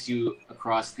takes you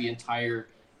across the entire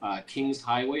Kings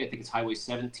Highway. I think it's Highway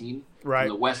 17, right, from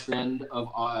the west end of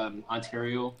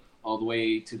Ontario all the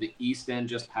way to the east end,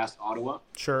 just past Ottawa.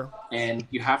 Sure. And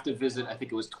you have to visit, I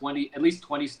think it was at least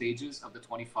 20 stages of the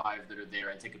 25 that are there,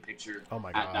 and take a picture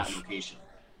at that location.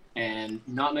 And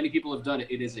not many people have done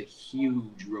it. It is a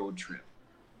huge road trip.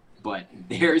 But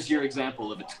there's your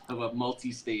example of a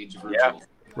multi-stage virtual. Yeah.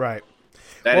 Right.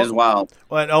 That is wild.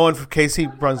 Well, and Owen from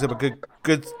KC brings up a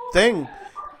good thing.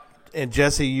 And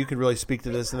Jesse, you could really speak to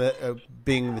this,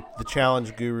 being the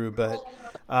challenge guru. But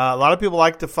a lot of people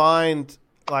like to find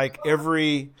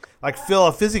fill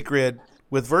a Physicrid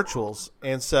with virtuals,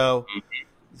 and so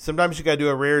sometimes you got to do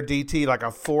a rare DT like a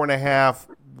 4.5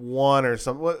 1 or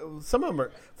something. Some of them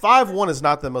are 5 1 is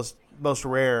not the most most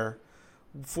rare.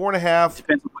 4.5.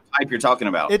 Depends on what type you're talking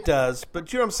about. It does,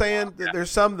 but you know what I'm saying? Yeah.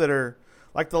 There's some that are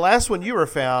like the last one you were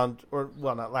found, or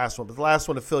well, not last one, but the last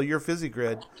one to fill your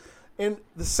FiziGrid. And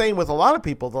the same with a lot of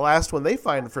people. The last one they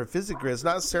find for a FiziGrid is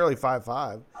not necessarily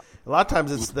 5.5. A lot of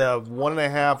times it's the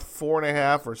 1.5,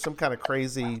 4.5, or some kind of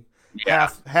crazy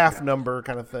half number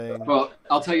kind of thing. Well,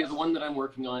 I'll tell you, the one that I'm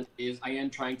working on is I am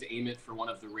trying to aim it for one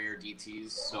of the rare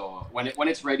DTs. So when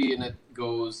it's ready and it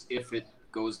goes, if it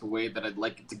goes the way that I'd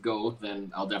like it to go,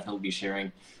 then I'll definitely be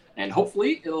sharing, and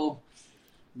hopefully it'll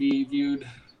be viewed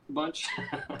a bunch.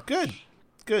 Good.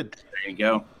 There you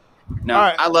go. No, All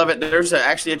right. I love it. There's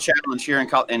actually a challenge here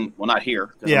well, not here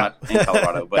because I'm not in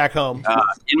Colorado, but back home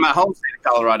in my home state of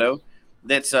Colorado.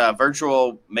 That's a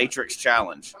virtual matrix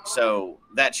challenge. So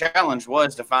that challenge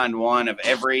was to find one of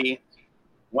every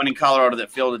one in Colorado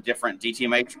that filled a different DT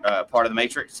part of the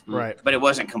matrix. Right. But it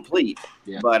wasn't complete.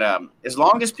 Yeah. But as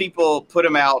long as people put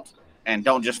them out and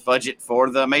don't just fudge it for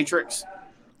the matrix,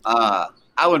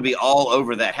 I would be all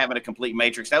over that, having a complete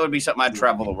matrix. That would be something I'd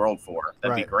travel the world for.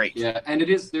 That'd be great. Yeah, and it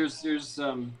is. There's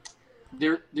no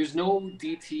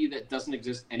DT that doesn't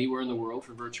exist anywhere in the world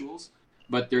for virtuals,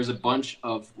 but there's a bunch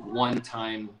of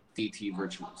one-time DT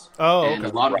virtuals. Oh, and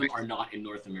okay. a lot of them are not in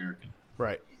North America.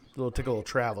 Right. It'll take a little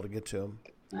travel to get to them.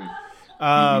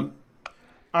 Mm-hmm.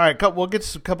 All right, we'll get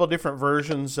to a couple of different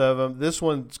versions of them. This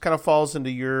one kind of falls into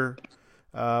your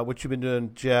what you've been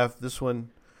doing, Jeff. This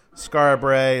one, Skara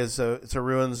Brae, it's a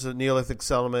ruins, a Neolithic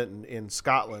settlement in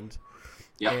Scotland.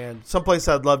 Yep. And someplace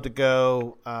I'd love to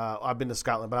go. I've been to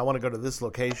Scotland, but I want to go to this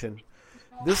location.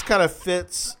 This kind of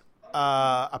fits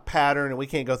a pattern, and we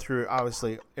can't go through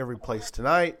obviously every place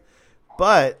tonight,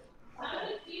 but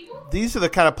these are the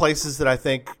kind of places that I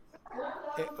think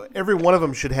every one of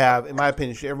them should have, in my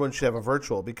opinion, everyone should have a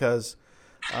virtual, because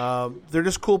they're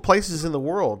just cool places in the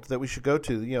world that we should go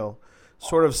to. You know,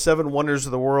 sort of seven wonders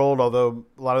of the world, although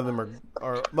a lot of them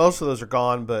are most of those are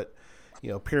gone, but you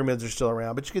know, pyramids are still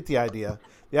around. But you get the idea.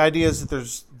 The idea is that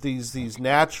there's these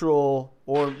natural,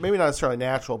 or maybe not necessarily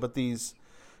natural, but these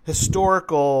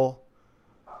historical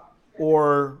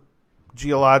or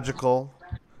geological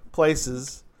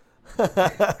places.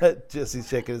 Jesse's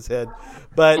shaking his head.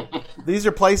 But these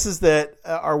are places that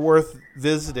are worth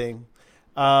visiting.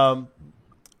 I'll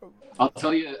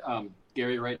tell you,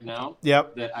 Gary, right now,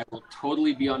 Yep. that I will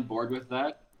totally be on board with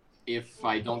that if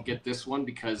I don't get this one,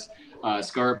 because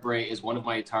Skara Brae is one of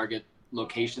my target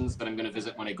locations that I'm going to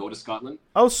visit when I go to Scotland.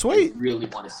 Oh, sweet. I really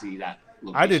want to see that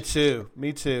location. I did too.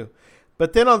 Me too.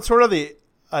 But then on sort of the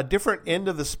different end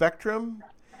of the spectrum,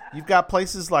 you've got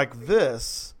places like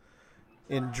this.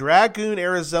 In Dragoon,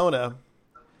 Arizona,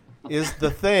 is the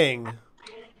thing.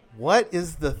 What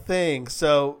is the thing?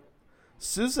 So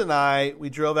Susan and I, we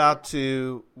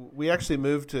actually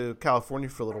moved to California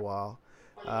for a little while.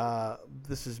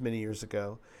 This is many years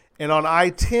ago. And on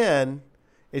I-10,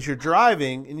 as you're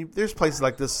driving, and there's places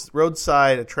like this,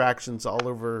 roadside attractions all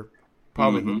over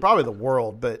probably the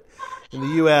world, but in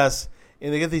the U.S.,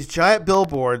 and they get these giant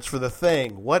billboards for the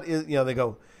thing. What is, they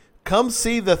go, come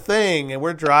see the thing, and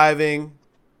we're driving.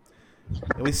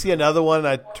 And we see another one, and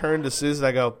I turn to Susan,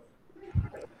 I go,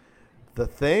 the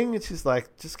thing? And she's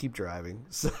like, just keep driving.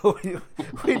 So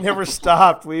we never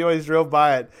stopped. We always drove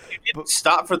by it. You didn't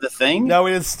stop for the thing? No,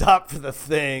 we didn't stop for the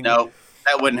thing. No,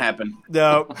 that wouldn't happen.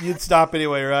 No, you'd stop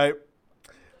anyway, right?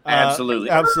 Absolutely.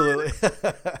 Absolutely.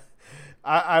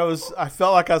 I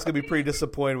felt like I was going to be pretty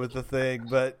disappointed with the thing,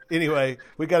 but anyway,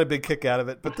 we got a big kick out of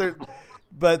it. But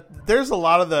there's a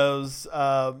lot of those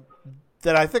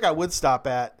that I think I would stop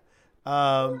at.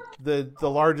 The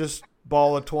largest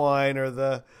ball of twine, or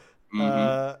the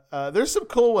there's some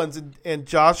cool ones, and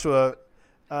Joshua,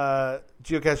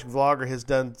 geocaching vlogger, has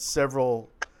done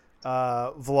several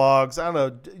vlogs. I don't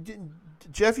know,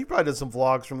 Jeff, you probably did some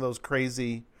vlogs from those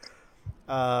crazy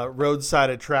roadside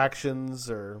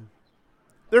attractions, or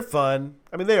they're fun.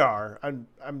 I mean, they are.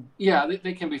 Yeah,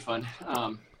 they can be fun.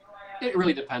 It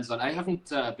really depends on. I haven't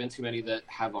been to many that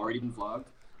have already been vlogged.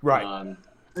 Right. I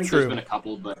think True. there's been a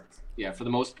couple, but yeah, for the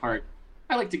most part,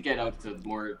 I like to get out to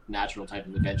more natural type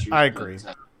of adventures. I agree.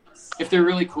 But, if they're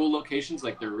really cool locations,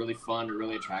 like they're really fun or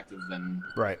really attractive, then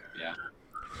Right. yeah.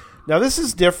 Now this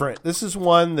is different. This is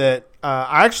one that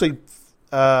I actually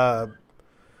I'm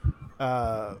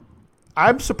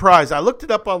surprised. I looked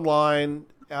it up online,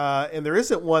 and there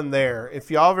isn't one there. If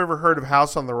y'all have ever heard of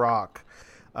House on the Rock,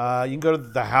 you can go to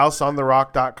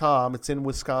thehouseontherock.com. It's in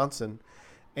Wisconsin,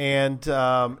 and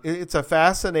it's a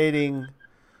fascinating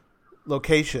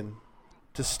location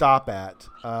to stop at.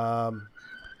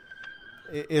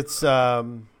 It's got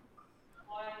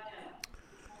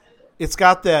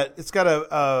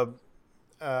a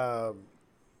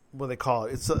what do they call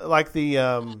it? It's like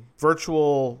the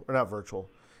virtual, or not virtual.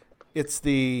 It's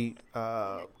the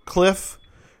cliff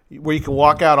where you can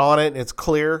walk out on it and it's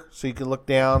clear, so you can look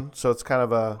down. So it's kind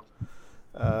of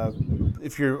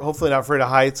if you're hopefully not afraid of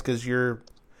heights, because you're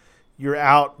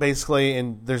out basically,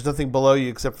 and there's nothing below you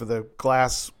except for the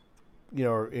glass,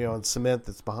 and cement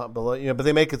that's below. But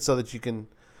they make it so that you can.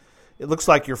 It looks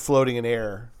like you're floating in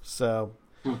air. So,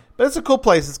 but it's a cool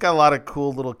place. It's got a lot of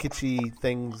cool little kitschy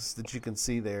things that you can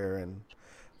see there. And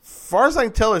as far as I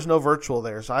can tell, there's no virtual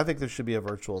there. So I think there should be a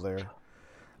virtual there.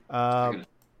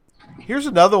 Here's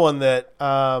another one that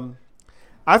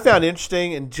I found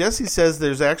interesting, and Jesse says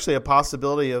there's actually a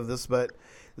possibility of this, but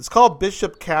it's called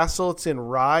Bishop Castle. It's in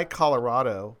Rye,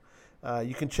 Colorado.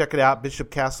 You can check it out,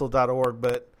 bishopcastle.org.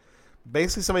 But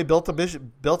basically, somebody built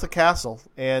a castle,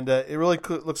 and it really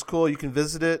looks cool. You can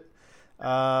visit it.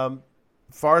 As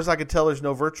far as I could tell, there's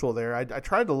no virtual there. I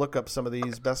tried to look up some of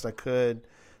these best I could,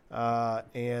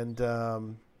 and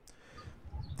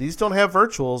these don't have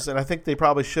virtuals, and I think they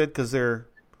probably should, because they're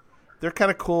kind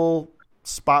of cool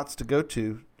spots to go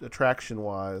to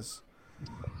attraction-wise.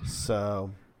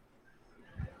 So,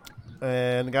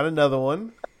 and got another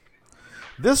one.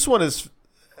 This one is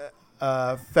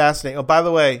fascinating. Oh, by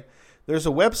the way, there's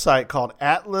a website called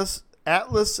Atlas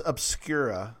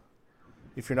Obscura.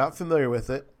 If you're not familiar with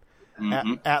it,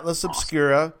 Atlas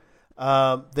Obscura.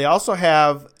 They also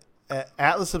have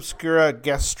Atlas Obscura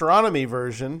gastronomy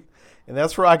version, and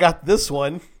that's where I got this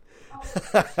one.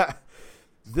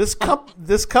 This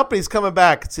company's coming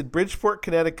back. It's in Bridgeport,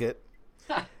 Connecticut,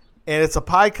 and it's a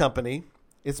pie company.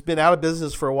 It's been out of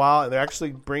business for a while, and they're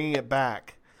actually bringing it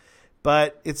back.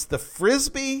 But it's the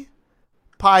Frisbee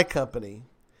Pie Company,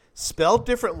 spelled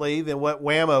differently than what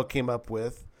Whammo came up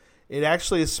with. It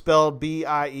actually is spelled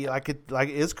B-I-E, like it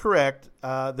is correct.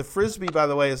 The Frisbee, by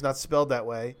the way, is not spelled that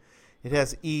way. It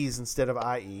has E's instead of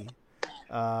I-E.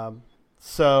 But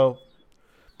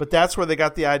that's where they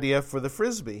got the idea for the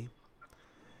Frisbee.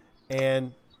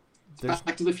 And there's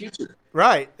Back to the Future,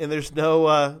 right, and there's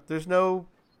no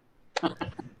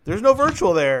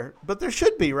virtual there, but there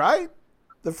should be, right?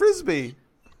 The Frisbee.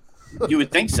 You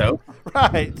would think so.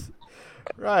 Right.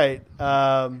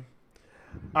 All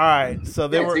right. So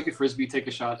they were take a Frisbee, take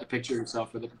a picture of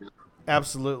yourself with it.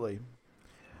 Absolutely.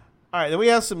 All right. Then we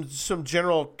have some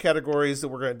general categories that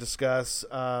we're going to discuss.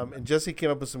 And Jesse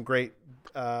came up with some great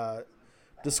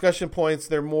discussion points.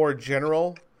 They're more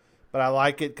general, but I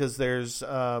like it because there's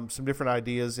some different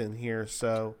ideas in here.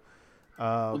 So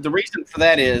the reason for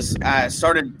that is I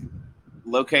started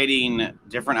locating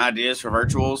different ideas for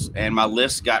virtuals, and my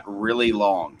list got really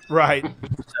long. Right.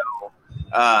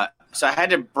 So I had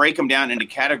to break them down into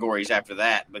categories after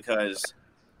that, because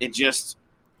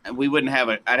we wouldn't have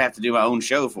I'd have to do my own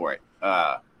show for it.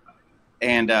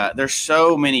 And there's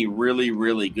so many really,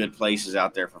 really good places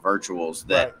out there for virtuals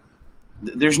that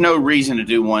there's no reason to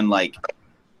do one like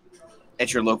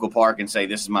at your local park and say,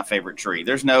 this is my favorite tree.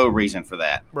 There's no reason for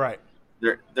that. Right.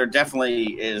 There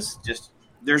definitely is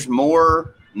there's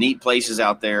more neat places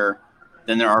out there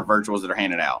than there are virtuals that are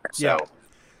handed out. So,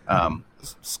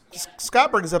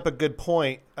 Scott brings up a good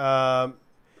point.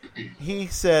 He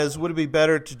says, would it be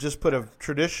better to just put a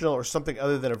traditional or something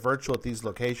other than a virtual at these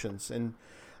locations? And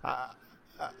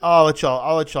I'll let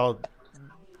y'all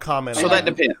comment. So that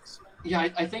depends. Yeah,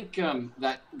 I think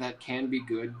that can be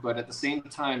good, but at the same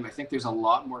time, I think there's a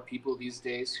lot more people these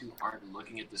days who aren't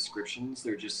looking at descriptions.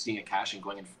 They're just seeing a cache and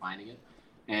going and finding it.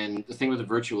 And the thing with the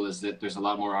virtual is that there's a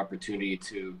lot more opportunity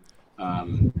to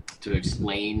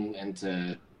explain and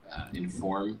to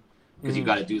inform, because you've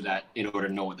got to do that in order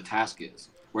to know what the task is.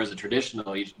 Whereas a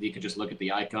traditional, you could just look at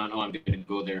the icon, I'm going to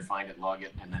go there, find it, log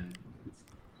it, and then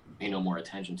pay no more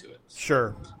attention to it.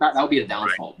 Sure. That would be a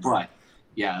downfall. But,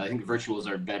 yeah, I think virtuals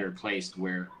are better placed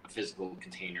where a physical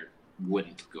container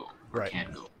wouldn't go or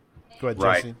can't go. Go ahead,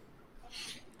 Jesse.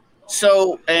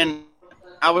 So, and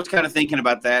I was kind of thinking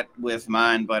about that with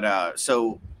mine, but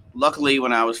so luckily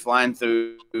when I was flying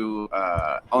through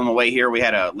on the way here, we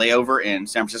had a layover in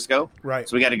San Francisco. Right.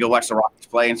 So we got to go watch the Rockets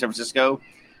play in San Francisco,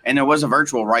 and there was a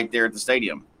virtual right there at the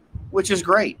stadium, which is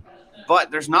great.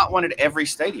 But there's not one at every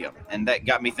stadium, and that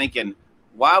got me thinking,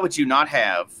 why would you not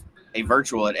have a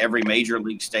virtual at every major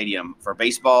league stadium for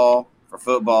baseball, for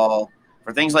football,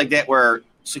 for things like that where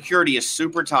security is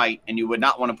super tight and you would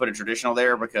not want to put a traditional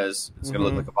there because it's going to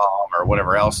look like a bomb or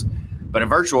whatever else. But a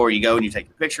virtual where you go and you take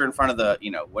a picture in front of the,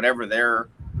 whatever their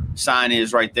sign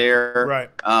is right there. Right.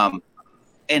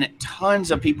 And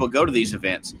tons of people go to these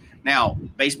events. Now,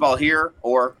 baseball here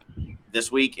or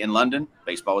this week in London.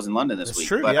 Baseball was in London this week.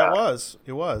 True. But, yeah, it was.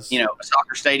 It was. A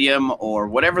soccer stadium or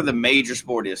whatever the major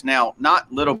sport is. Now,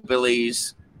 not Little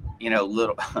Billy's,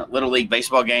 little league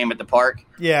baseball game at the park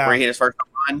where he hit his first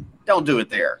home run. Don't do it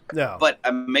there. No. But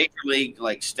a major league,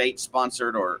 like state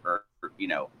sponsored or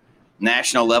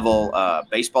national level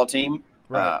baseball team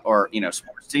or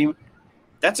sports team,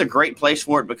 that's a great place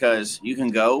for it because you can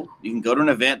go to an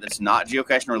event that's not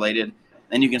geocaching related,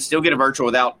 and you can still get a virtual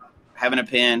without having a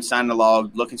pen, signing a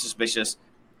log, looking suspicious.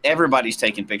 Everybody's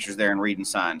taking pictures there and reading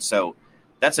signs. So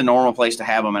that's a normal place to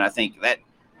have them. And I think that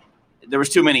there was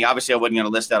too many. Obviously, I wasn't going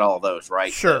to list out all of those,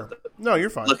 right? Sure. No, you're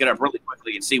fine. Look it up really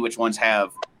quickly and see which ones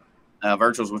have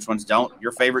virtuals, which ones don't.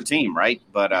 Your favorite team, right?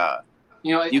 But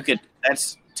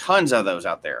that's tons of those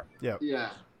out there. Yeah. Yeah.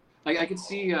 I could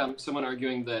see someone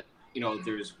arguing that,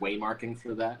 there's waymarking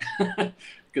for that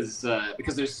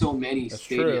because there's so many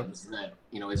stadiums that,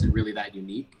 is it really that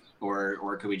unique?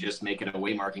 Or could we just make it a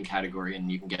waymarking category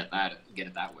and you can get it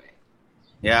that way?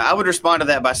 Yeah, I would respond to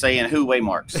that by saying who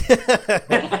waymarks.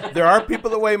 There are people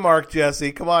that waymark,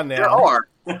 Jesse. Come on now. There are,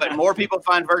 but more people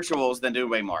find virtuals than do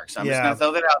waymarks. I'm just going to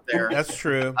throw that out there. That's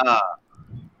true.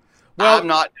 I'm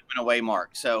not doing a waymark,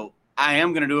 so I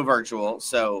am going to do a virtual.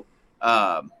 So,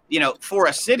 for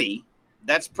a city,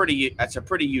 that's a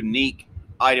pretty unique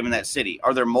item in that city.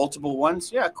 Are there multiple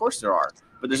ones? Yeah, of course there are.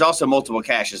 But there's also multiple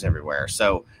caches everywhere.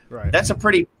 So that's a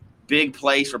pretty big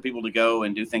place for people to go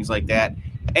and do things like that.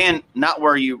 And not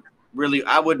where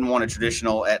I wouldn't want a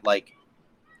traditional at like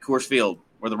Coors Field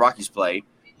where the Rockies play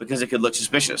because it could look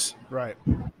suspicious. Right.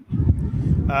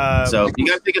 So you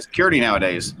got to think of security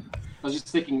nowadays. I was just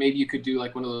thinking maybe you could do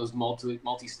like one of those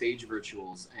multi-stage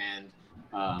virtuals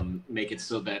and make it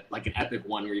so that like an epic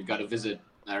one where you've got to visit,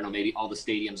 I don't know, maybe all the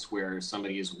stadiums where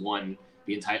somebody has won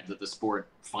the sport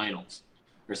finals.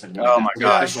 Or something my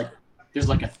gosh. There's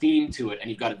like a theme to it, and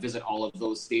you've got to visit all of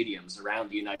those stadiums around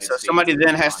the United States. So somebody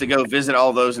then has to go visit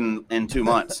all those in 2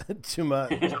 months. 2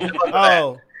 months.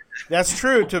 Oh, that's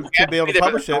true to be able to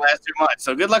publish it. The last 2 months.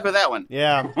 So good luck with that one.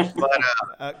 Yeah.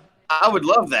 But I would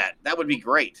love that. That would be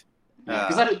great. I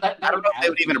don't know if they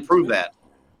would even approve that.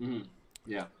 Mm-hmm.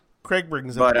 Yeah. Craig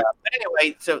brings it up. But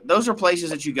anyway, so those are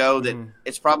places that you go that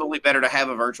it's probably better to have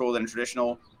a virtual than a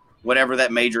traditional, whatever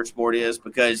that major sport is,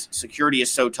 because security is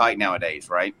so tight nowadays,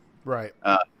 right? Right.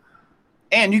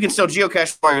 And you can still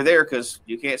geocache while you're there because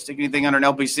you can't stick anything under an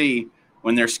LPC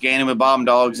when they're scanning with bomb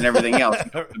dogs and everything else.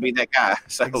 You have to be that guy.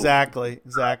 So, exactly.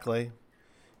 The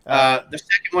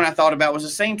second one I thought about was the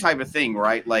same type of thing,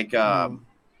 right? Like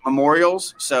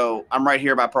memorials. So I'm right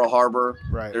here by Pearl Harbor.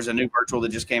 Right. There's a new virtual that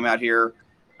just came out here.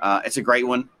 It's a great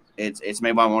one. It's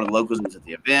made by one of the locals who was at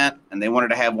the event, and they wanted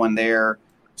to have one there.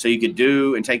 So you could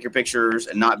do and take your pictures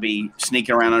and not be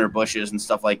sneaking around under bushes and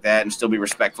stuff like that and still be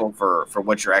respectful for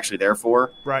what you're actually there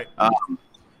for. Right.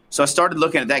 So I started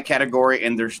looking at that category,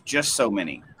 and there's just so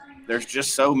many. There's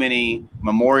just so many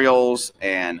memorials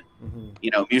and,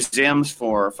 museums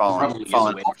for fallen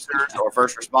officers or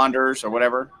first responders or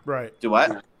whatever. Right. Do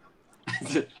what?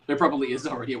 There probably is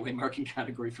already a waymarking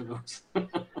category for those.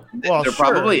 Well, there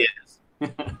probably is.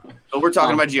 But we're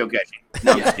talking about geocaching.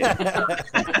 No, I'm just kidding.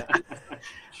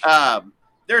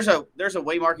 There's a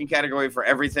waymarking category for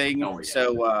everything. Oh, yeah.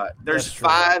 So there's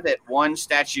 5 at one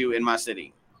statue in my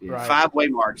city. Right. 5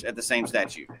 waymarks at the same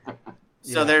statue.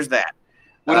 So there's that.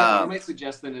 What I might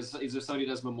suggest then is if somebody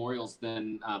does memorials,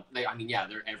 then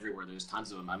they're everywhere. There's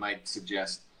tons of them. I might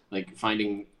suggest like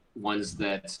finding ones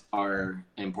that are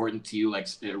important to you, like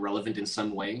relevant in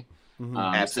some way.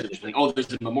 Instead of just like,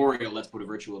 there's a memorial, let's put a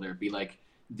virtual there. Be like,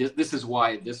 this is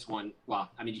why this one. Well,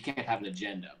 I mean, you can't have an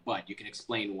agenda, but you can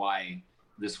explain why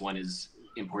this one is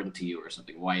important to you or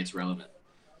something, why it's relevant.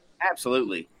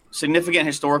 Absolutely, significant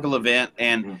historical event,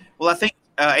 and I think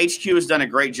HQ has done a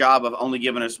great job of only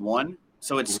giving us one,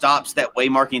 so it stops that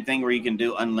waymarking thing where you can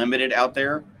do unlimited out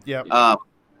there. Yep.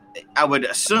 I would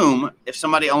assume if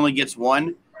somebody only gets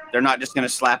one, they're not just going to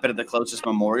slap it at the closest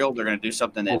memorial. They're going to do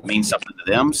something that means something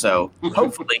to them. So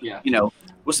hopefully,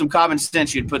 with some common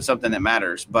sense, you'd put something that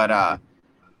matters. But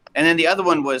and then the other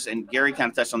one was, and Gary kind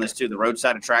of touched on this too, the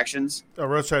roadside attractions.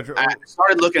 Roadside. I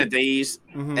started looking at these,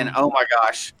 and oh my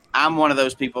gosh, I'm one of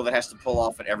those people that has to pull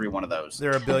off at every one of those.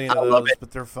 There are a billion of those,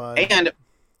 but they're fun. And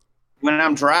when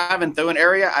I'm driving through an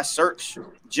area, I search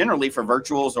generally for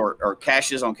virtuals or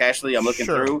caches on Cachely. I'm looking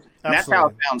through. And that's how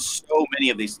I found so many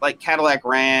of these, like Cadillac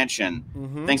Ranch and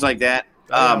things like that.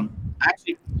 I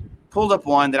actually pulled up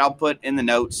one that I'll put in the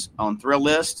notes on Thrill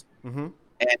List. And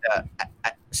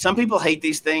some people hate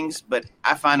these things, but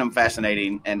I find them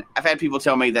fascinating. And I've had people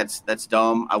tell me that's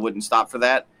dumb. I wouldn't stop for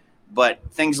that. But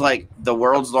things like the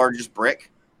world's largest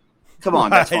brick. Come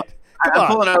on, that's fun. I'm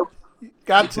pulling up.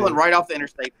 Pulling right off the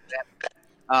interstate.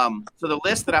 So the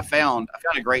list that I found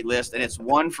a great list, and it's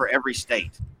one for every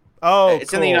state. Oh,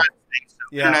 it's in the United States. So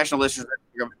international listeners,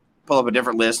 we're going to pull up a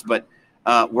different list, but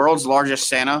world's largest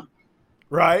Santa.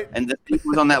 Right. And the thing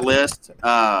was on that list.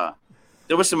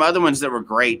 There was some other ones that were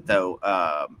great, though.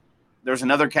 There was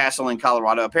another castle in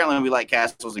Colorado. Apparently, we like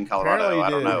castles in Colorado. I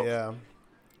don't know.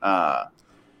 Yeah.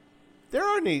 There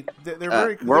are neat. They're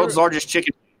very world's largest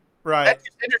chicken. Right. That's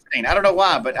just interesting. I don't know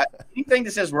why, but anything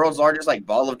that says world's largest, like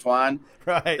ball of twine.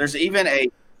 Right. There's even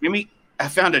I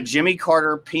found a Jimmy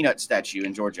Carter peanut statue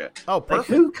in Georgia. Oh, perfect.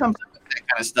 Like, who comes up with that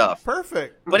kind of stuff?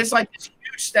 Perfect. But it's like this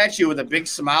huge statue with a big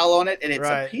smile on it, and it's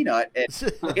Right. a peanut.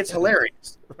 It's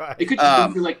hilarious. Right. You could just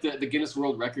go through like the Guinness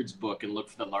World Records book and look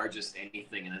for the largest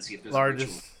anything, and then see if there's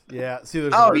Largest. a virtual. Yeah. See,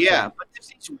 there's Oh, a virtual. yeah. But there's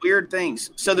these weird things.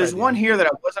 So there's one here that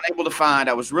I wasn't able to find.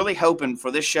 I was really hoping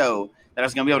for this show that I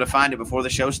was going to be able to find it before the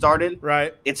show started.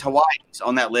 Right. It's Hawaii's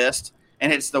on that list,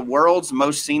 and it's the world's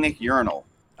most scenic urinal.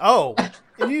 Oh,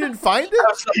 and you didn't find I it?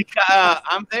 was like,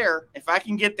 I'm there. If I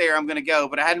can get there, I'm going to go.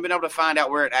 But I hadn't been able to find out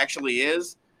where it actually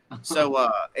is. So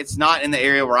it's not in the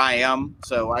area where I am.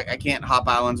 So I can't hop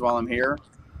islands while I'm here.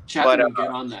 Chat and get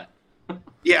on that.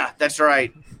 Yeah, that's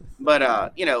right.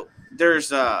 But,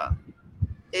 there's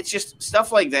it's just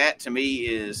stuff like that to me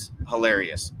is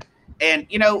hilarious. And,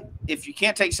 if you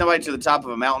can't take somebody to the top of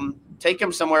a mountain, take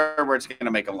them somewhere where it's going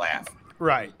to make them laugh.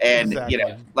 Right. And, Exactly.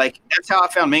 that's how I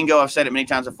found Mingo. I've said it many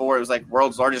times before. It was like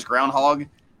world's largest groundhog.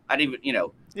 I'd even,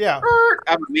 Yeah.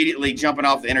 I'm immediately jumping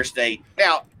off the interstate.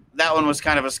 Now, that one was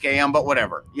kind of a scam, but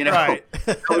whatever. Right.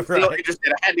 I was still Right.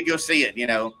 interested. I had to go see it,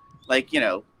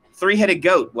 three-headed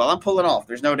goat. Well, I'm pulling off.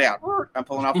 There's no doubt. I'm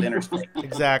pulling off the interstate.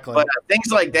 Exactly. But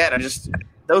things like that,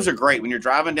 those are great. When you're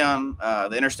driving down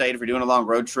the interstate, if you're doing a long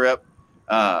road trip,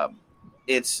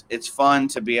 it's fun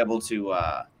to be able to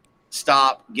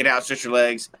stop, get out, stretch your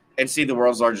legs, and see the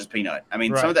world's largest peanut. I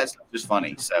mean, some of that stuff is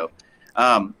funny. So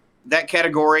that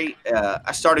category,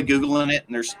 I started Googling it,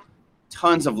 and there's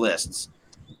tons of lists.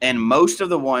 And most of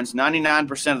the ones,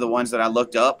 99% of the ones that I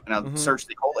looked up, and I searched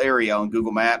the whole area on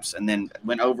Google Maps and then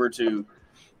went over to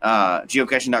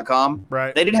geocaching.com,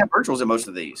 Right. they didn't have virtuals in most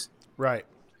of these. Right.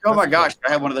 Oh, my gosh, if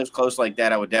I had one of those close like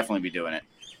that, I would definitely be doing it.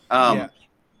 Yeah.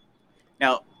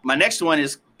 Now, my next one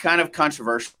is kind of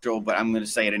controversial, but I'm going to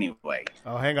say it anyway.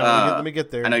 Oh, hang on. Let me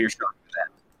get there. I know you're shocked for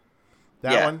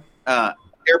that. That one?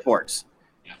 Airports.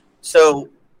 Yeah. So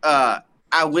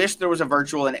I wish there was a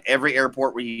virtual in every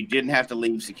airport where you didn't have to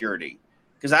leave security.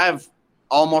 Because I've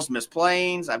almost missed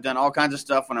planes. I've done all kinds of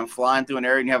stuff when I'm flying through an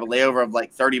area and you have a layover of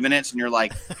like 30 minutes and you're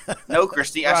like, no,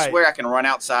 Christy, I Right. swear I can run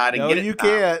outside and No, get it. you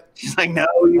can't. She's like, no,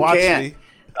 you Watch can't. me.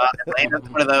 Atlanta's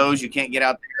one of those. You can't get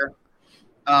out there.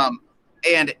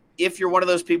 And if you're one of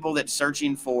those people that's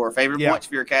searching for favorite Yeah. points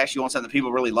for your cache, you want something that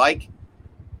people really like,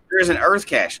 there's an Earth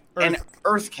cache. An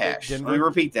Earth cache. Denver. Let me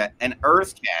repeat that. An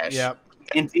Earth cache Yep.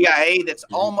 in DIA that's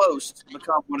almost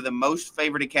become one of the most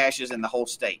favorited caches in the whole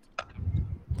state.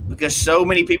 Because so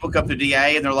many people come to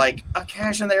DIA and they're like, a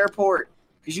cache in the airport.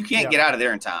 Because you can't Yeah. get out of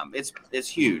there in time. It's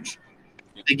huge.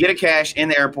 They get a cache in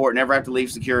the airport, never have to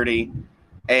leave security.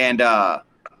 And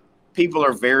people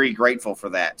are very grateful for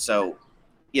that. So,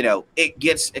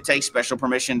 it takes special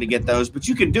permission to get those, but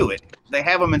you can do it. They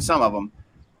have them in some of them.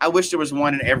 I wish there was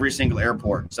one in every single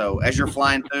airport. So as you're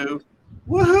flying through,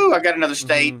 woohoo, I got another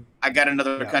state, I got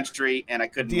another country, and I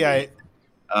couldn't DIA.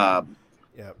 leave.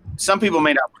 Yep. Some people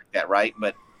may not like that, right?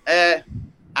 But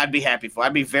I'd be happy for.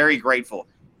 I'd be very grateful.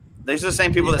 These are the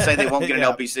same people that say they won't get an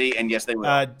Yeah. LPC, and yes, they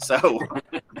will. So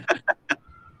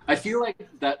I feel like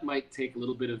that might take a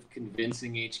little bit of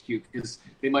convincing HQ because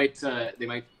they might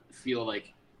feel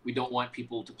like we don't want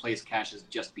people to place caches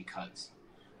just because.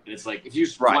 And it's like if you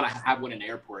just want to have one in an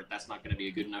airport, that's not going to be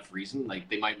a good enough reason. Like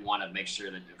they might want to make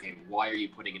sure that why are you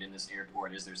putting it in this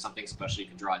airport? Is there something special you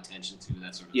can draw attention to?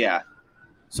 That sort of thing. yeah.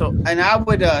 So and I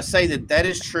would say that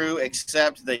is true,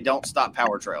 except they don't stop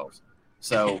power trails.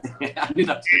 So I knew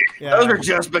that too. Yeah. those are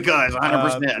just because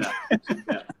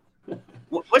 100%.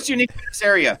 What's unique in this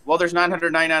area? Well, there's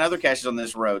 999 other caches on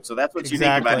this road, so that's what's unique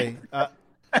about it.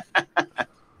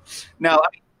 No,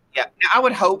 I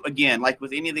would hope, again, like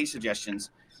with any of these suggestions,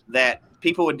 that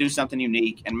people would do something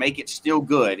unique and make it still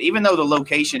good, even though the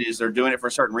location is they're doing it for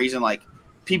a certain reason, like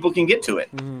people can get to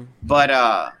it. Mm-hmm.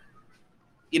 But,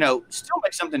 still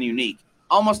make something unique.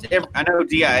 I know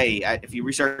DIA, if you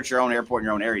research your own airport in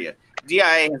your own area,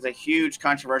 DIA has a huge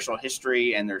controversial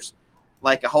history, and there's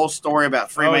like a whole story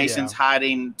about Freemasons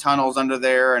hiding tunnels under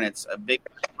there, and it's a big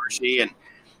controversy. And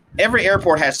every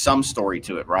airport has some story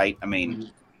to it, right? I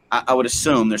mean, I would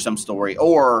assume there's some story,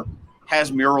 or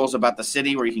has murals about the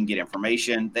city where you can get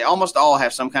information. They almost all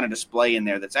have some kind of display in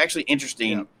there that's actually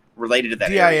interesting related to that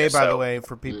DIA, area. by the So, way,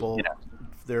 for people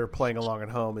they're playing along at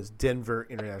home, is Denver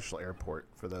International Airport,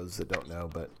 for those that don't know.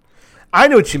 But I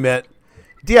know what you meant.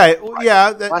 Yeah,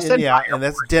 and that's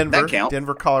Denver, that count.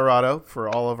 Denver, Colorado, for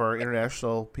all of our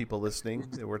international people listening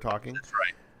that we're talking. That's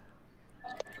right.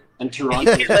 And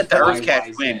Toronto. We can't let the Earth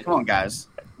Cache win. Come on, guys.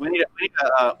 We need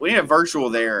a virtual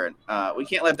there. We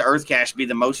can't let the Earth Cache be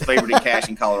the most favorite cache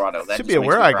in Colorado. That should be a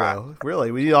Where I Go.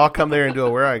 Really, we need to all come there and do a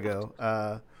Where I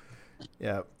Go.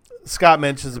 Yeah. Scott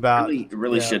mentions about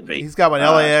really should be. He's got one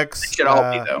LAX. It should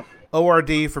all be though.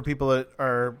 ORD for people that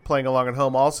are playing along at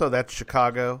home. Also, that's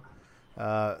Chicago,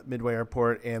 Midway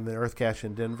Airport, and the Earth Cache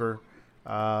in Denver,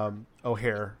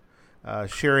 O'Hare.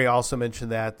 Sherry also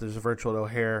mentioned that there's a virtual at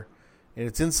O'Hare, and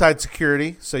it's inside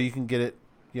security, so you can get it.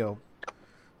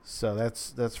 So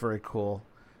that's very cool.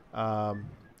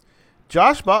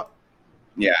 Josh,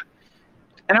 yeah,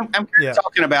 and I'm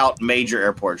talking about major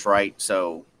airports, right?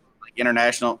 So like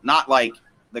international, not like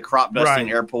the crop dusting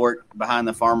airport behind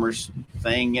the farmers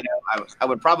thing. I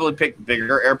would probably pick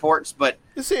bigger airports, but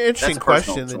it's an interesting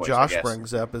question that Josh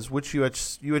brings up: is which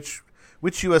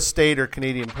U.S. state or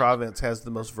Canadian province has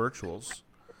the most virtuals?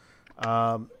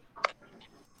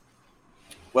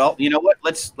 Well, you know what?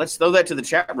 Let's throw that to the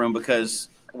chat room because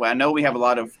I know we have a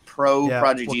lot of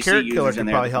Project GC users in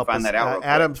there. Help find that out.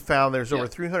 Adam's found there's over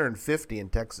 350 in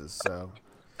Texas, so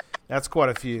that's quite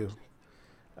a few.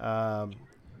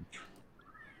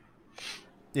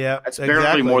 Yeah, that's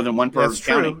barely more than one per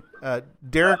county. True.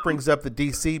 Derek brings up the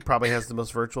DC probably has the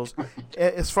most virtuals.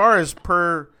 As far as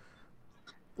per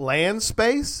land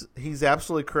space, he's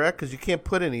absolutely correct because you can't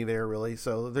put any there really.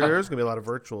 So there's going to be a lot of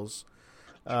virtuals.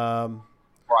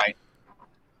 Right.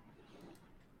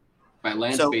 By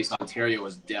land space, Ontario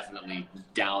was definitely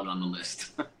down on the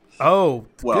list. Oh,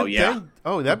 well, yeah. Thing.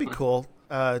 Oh, that'd be cool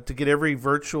to get every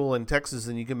virtual in Texas.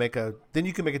 Then you can make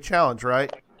a challenge,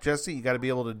 right, Jesse? You got to be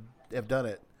able to have done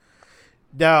it.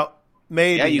 Now,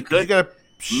 maybe you could.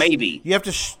 Maybe you have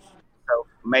to. So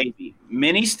maybe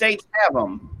many states have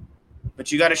them,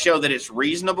 but you got to show that it's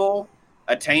reasonable,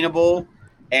 attainable,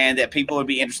 and that people would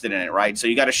be interested in it, right? So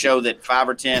you got to show that 5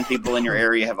 or 10 people in your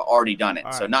area have already done it.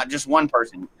 All so not just one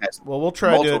person has. Well, we'll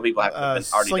try multiple to. People have already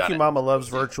Slinky done it. Mama loves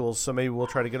virtuals, so maybe we'll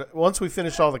try to get it. Once we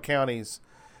finish all the counties,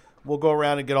 we'll go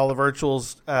around and get all the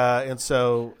virtuals. And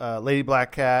so Lady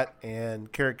Black Cat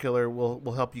and Carrot Killer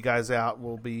will help you guys out.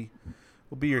 We'll be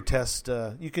your test.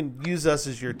 You can use us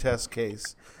as your test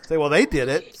case. Say, well, they did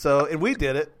it, and we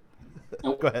did it.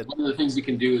 Go ahead. One of the things you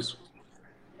can do is.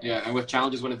 Yeah, and with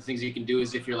challenges, one of the things you can do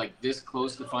is if you're like this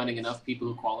close to finding enough people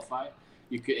who qualify,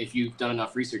 you could, if you've done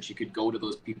enough research, you could go to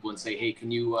those people and say, hey, can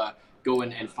you go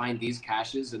and find these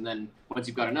caches? And then once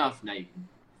you've got enough, now you can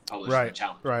publish the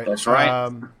challenge. Right. That's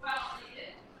right.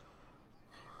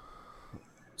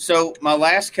 So my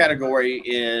last category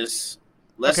is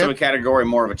less of a category,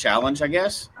 more of a challenge, I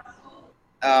guess.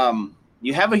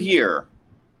 You have a year.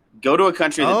 Go to a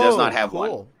country that does not have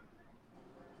one.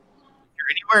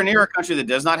 Anywhere near a country that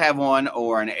does not have one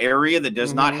or an area that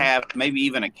does not have maybe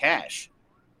even a cache.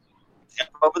 Jump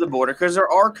over the border because there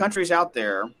are countries out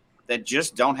there that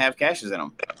just don't have caches in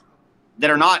them that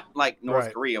are not like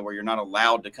North Korea where you're not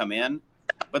allowed to come in.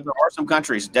 But there are some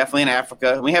countries, definitely in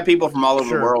Africa. We have people from all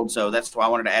over the world, so that's why I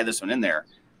wanted to add this one in there.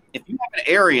 If you have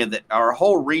an area or a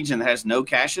whole region that has no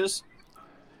caches,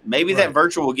 maybe that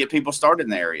virtual will get people started in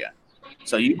the area.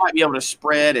 So you might be able to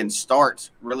spread and start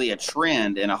really a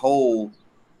trend in a whole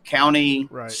county,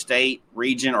 state,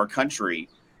 region, or country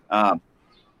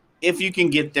if you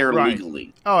can get there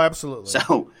legally. Oh, absolutely.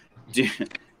 So do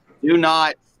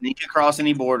not sneak across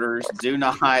any borders. Do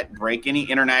not break any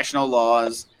international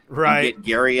laws. Right. Get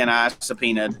Gary and I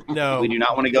subpoenaed. No. We do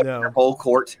not want to go to the whole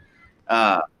court.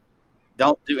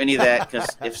 Don't do any of that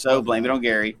because if so, blame it on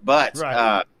Gary. But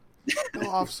no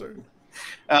officer.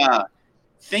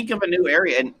 Think of a new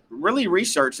area and really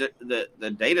research it.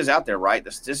 The data's out there, right?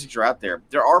 The statistics are out there.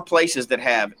 There are places that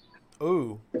have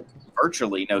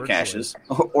virtually no caches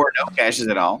or no caches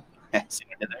at all.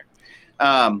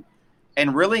 And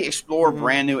really explore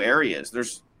brand new areas.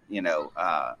 There's,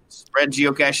 spread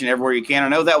geocaching everywhere you can. I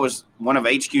know that was one of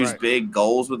HQ's big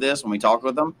goals with this when we talked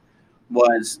with them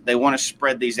was they want to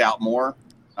spread these out more.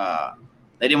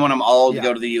 They didn't want them all to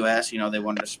go to the U.S. They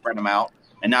wanted to spread them out.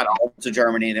 And not all to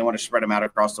Germany. They want to spread them out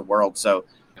across the world. So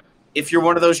if you're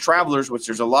one of those travelers, which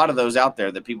there's a lot of those out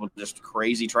there that people just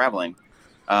crazy traveling,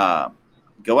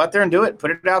 go out there and do it.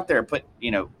 Put it out there.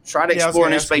 Try to explore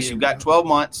a new space. You've got 12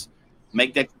 months.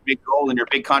 Make that big goal and your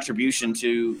big contribution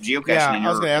to geocaching in your career. I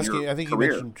was going to ask you, I think you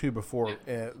mentioned too before,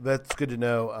 that's good to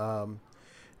know,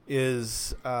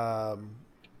 is the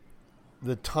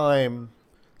time.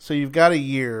 So you've got a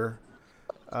year.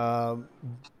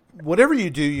 Whatever you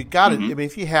do, you got it. I mean,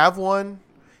 if you have one, and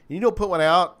you don't put one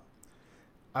out,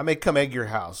 I may come egg your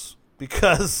house.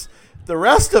 because the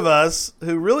rest of us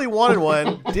who really wanted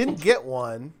one didn't get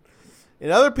one,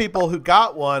 and other people who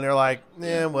got one are like,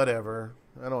 whatever.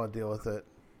 I don't want to deal with it.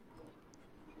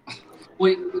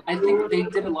 Well, I think they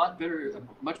did a much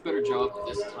better job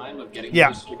this time of getting it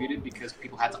distributed because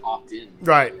people had to opt in.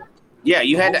 Right. Yeah,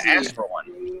 you had to ask for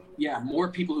one. Yeah, more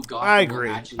people who got. I agree.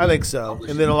 I think so.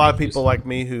 And then a lot of people like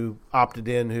me who opted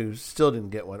in who still didn't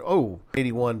get one. Oh,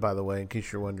 81, by the way, in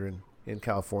case you're wondering, in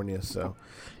California. So,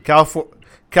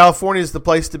 California is the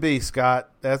place to be,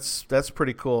 Scott. That's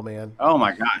pretty cool, man. Oh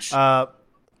my gosh.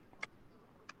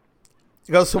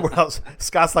 Go somewhere else.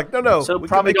 Scott's like, no. So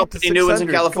probably don't put any new ones in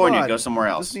California. Go somewhere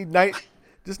else.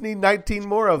 Just need 19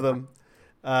 more of them.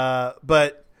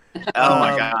 But oh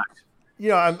my gosh. You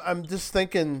know, I'm just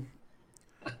thinking.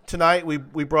 Tonight we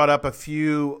brought up a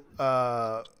few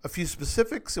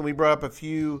specifics, and we brought up a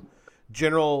few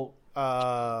general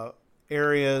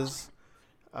areas.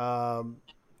 I'm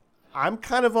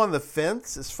kind of on the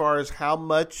fence as far as how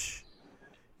much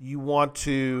you want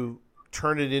to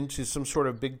turn it into some sort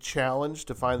of big challenge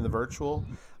to find the virtual.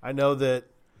 I know that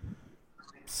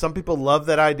some people love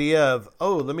that idea of,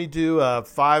 let me do a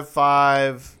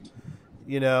 5-5,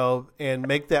 and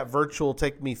make that virtual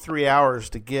take me 3 hours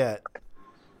to get.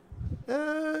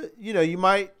 You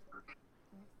might.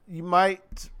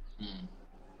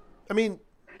 I mean,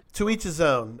 to each his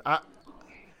own.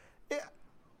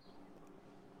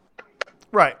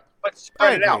 Right. But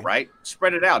spread it out, right?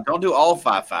 Spread it out. Don't do all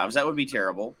 5-5s. That would be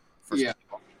terrible for some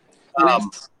people.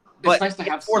 It's nice to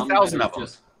have 4,000 of them.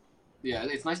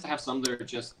 It's nice to have some that are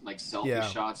just like selfie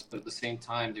shots, but at the same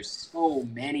time, there's so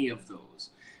many of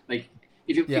those. Like,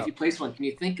 if you place one, can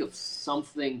you think of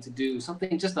something to do,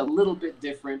 something just a little bit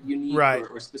different, unique,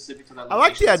 or specific to that location? I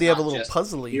like the idea of a little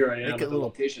puzzly. Here I am, make it a little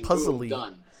location. puzzly,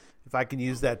 done. If I can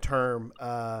use that term,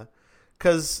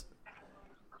 because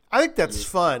I think that's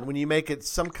fun when you make it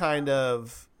something kind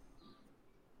of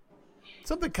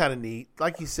neat.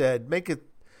 Like you said, make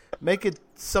it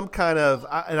some kind of,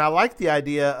 and I like the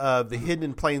idea of the hidden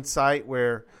in plain sight,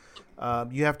 where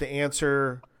you have to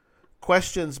answer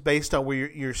questions based on where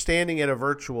you're standing in a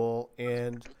virtual,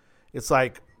 and it's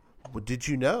like, well, did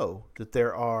you know that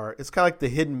there are? It's kind of like the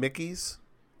hidden Mickeys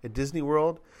at Disney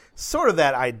World. Sort of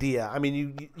that idea. I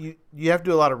mean, you have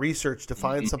to do a lot of research to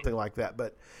find something like that,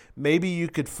 but maybe you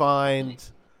could find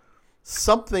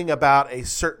something about a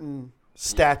certain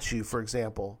statue, for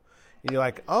example, and you're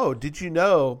like, oh, did you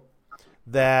know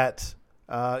that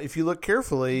if you look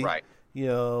carefully, right.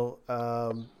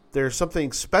 There's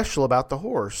something special about the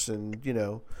horse, and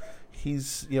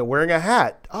he's wearing a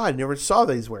hat. Oh, I never saw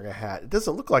that he's wearing a hat. It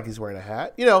doesn't look like he's wearing a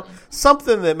hat.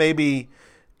 Something that maybe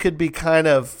could be kind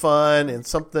of fun and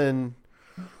something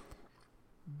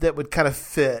that would kind of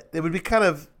fit. It would be kind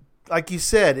of like you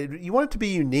said. You want it to be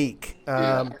unique.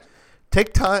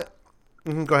 Take time.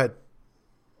 Go ahead.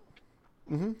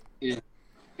 Yeah,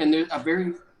 and there's a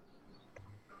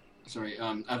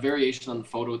variation on the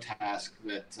photo task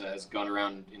that has gone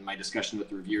around in my discussion with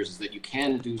the reviewers is that you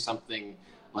can do something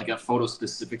like a photo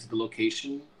specific to the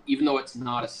location. Even though it's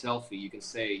not a selfie, you can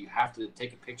say you have to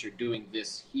take a picture doing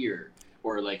this here,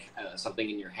 or like something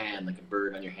in your hand, like a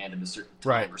bird on your hand at a certain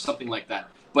time, or something like that.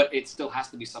 But it still has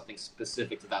to be something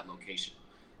specific to that location.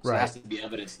 So it has to be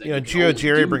evidence that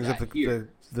Jerry brings up the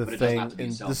thing, and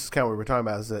this is kind of what we're talking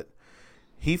about, is that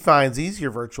he finds easier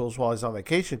virtuals while he's on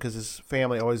vacation because his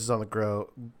family always is on the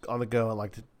go and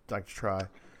like to try to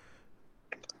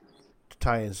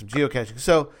tie in some geocaching.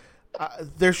 So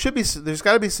there's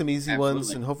got to be some easy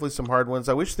ones and hopefully some hard ones.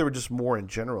 I wish there were just more in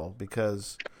general,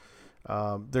 because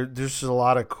there's just a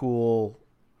lot of cool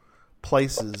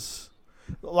places.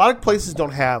 A lot of places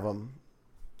don't have them,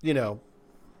 There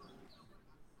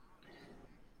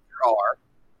are.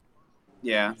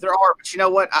 Yeah, there are. But you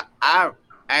know what? I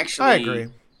agree.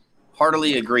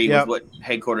 Heartily agree with what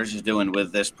headquarters is doing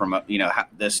with this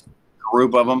this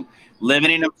group of them,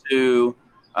 limiting them to.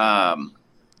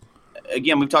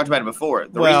 Again, we've talked about it before.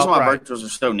 The reason why virtuals are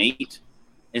so neat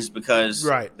is because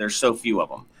there's so few of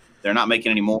them. They're not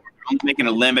making any more. They're only making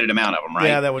a limited amount of them, right?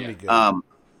 Yeah, that wouldn't be good.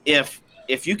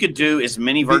 If you could do as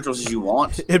many virtuals as you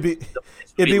want, it'd be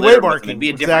waymarking. It'd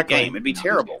be a different game. It'd be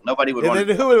terrible. Nobody would want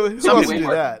to. Who wants to do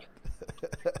that?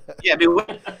 Yeah, it'd be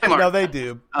waymarking. No, they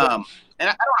do. And I don't want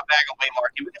to bag on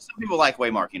waymarking because some people like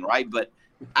waymarking, right? But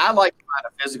I like to find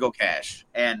a physical cache,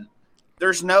 and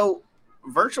there's no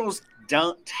virtuals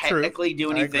don't technically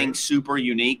do anything super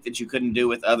unique that you couldn't do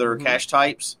with other cache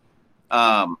types,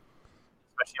 especially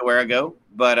where I go.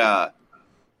 But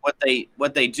what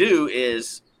they do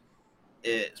is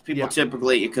people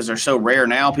typically, because they're so rare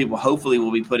now, people hopefully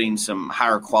will be putting some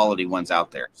higher quality ones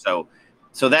out there. So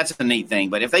So that's a neat thing.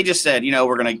 But if they just said,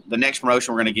 the next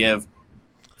promotion, we're going to give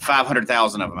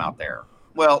 500,000 of them out there.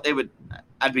 Well,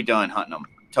 I'd be done hunting them.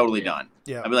 Totally done.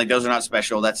 Yeah. I'd be like, those are not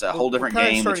special. That's a whole different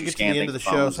game. Starting to get to the end of the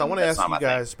show, so I want to ask you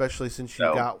guys, especially since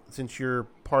you're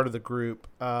part of the group,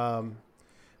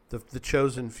 the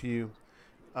chosen few.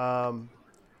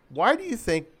 Why do you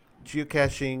think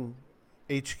Geocaching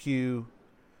HQ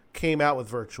came out with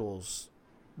virtuals?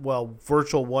 Well,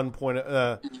 Virtual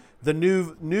 1.0, the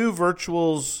new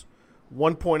Virtuals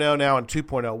 1.0 now and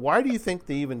 2.0. Why do you think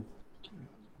they even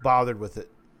bothered with it?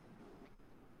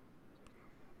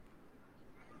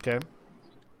 Okay.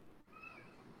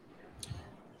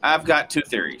 I've got two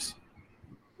theories.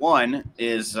 One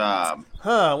is, I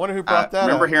wonder who brought that up. I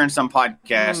remember hearing some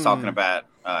podcast talking about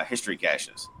history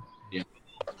caches. Yeah.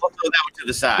 I'll throw that one to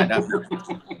the side.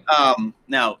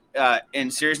 Now, in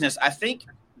seriousness, I think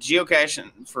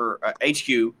geocaching for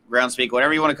HQ, Groundspeak,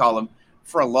 whatever you want to call them,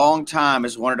 for a long time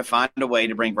has wanted to find a way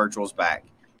to bring virtuals back.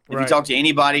 If you talk to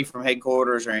anybody from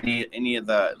headquarters or any of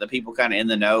the people kind of in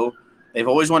the know, they've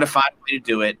always wanted to find a way to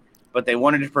do it, but they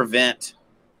wanted to prevent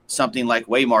something like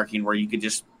waymarking where you could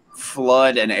just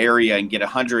flood an area and get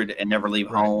 100 and never leave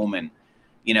home. And,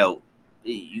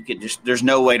 you could just, there's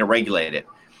no way to regulate it.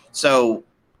 So,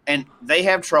 and they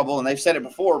have trouble, and they've said it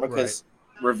before, because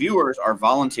reviewers are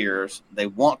volunteers. They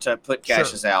want to put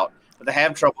caches out, but they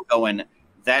have trouble going,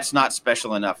 that's not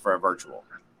special enough for a virtual.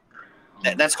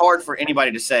 That's hard for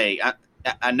anybody to say.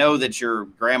 I know that your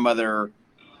grandmother,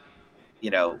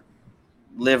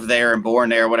 lived there and born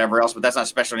there or whatever else, but that's not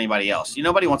special to anybody else.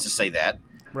 Nobody wants to say that.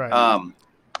 Right.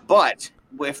 But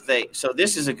so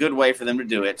this is a good way for them to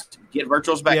do it. Get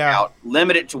virtuals back out,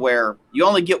 limit it to where you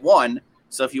only get one.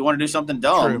 So if you want to do something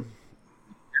dumb, you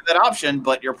have that option,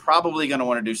 but you're probably going to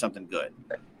want to do something good.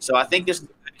 So I think this is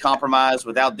a good compromise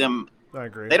without them. I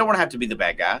agree. They don't want to have to be the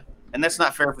bad guy, and that's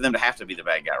not fair for them to have to be the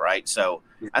bad guy, right? So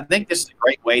I think this is a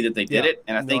great way that they did it,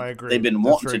 and I think they've been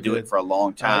wanting to do it for a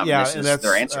long time. And that's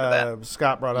their answer to that.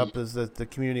 Scott brought up is that the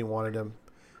community wanted him,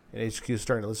 and HQ is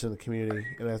starting to listen to the community,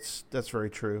 and that's very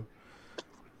true.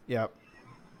 Yep.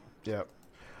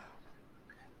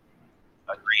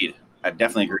 Agreed. I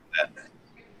definitely agree with that.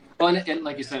 Well, and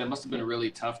like you said, it must have been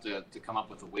really tough to come up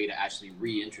with a way to actually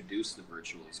reintroduce the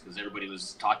virtuals, because everybody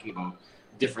was talking about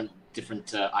different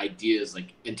ideas,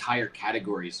 like entire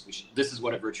categories. This is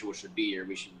what a virtual should be, or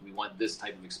we want this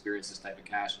type of experience, this type of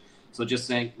cache. So just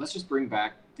saying, let's just bring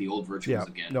back the old virtuals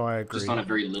again. No, I agree. Just on a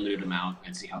very limited amount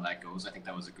and see how that goes. I think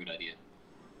that was a good idea.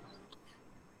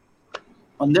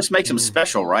 And this makes them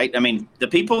special, right? I mean, the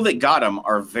people that got them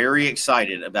are very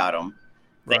excited about them.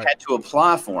 They had to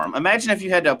apply for them. Imagine if you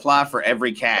had to apply for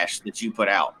every cache that you put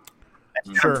out.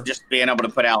 Just being able to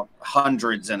put out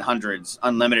hundreds and hundreds,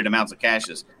 unlimited amounts of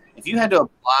caches. If you had to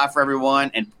apply for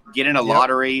everyone and get in a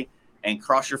lottery and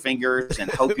cross your fingers and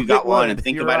hope you got one and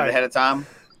think about it ahead of time,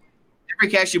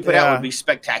 every cache you put out would be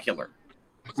spectacular.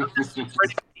 It's a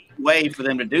pretty way for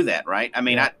them to do that, right? I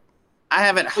mean, I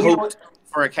haven't hoped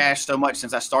for a cache so much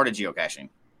since I started geocaching.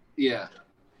 Yeah.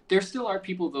 There still are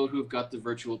people, though, who have got the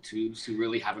virtual tubes who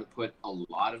really haven't put a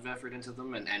lot of effort into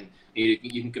them. And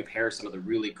you can compare some of the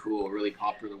really cool, really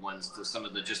popular ones to some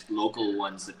of the just local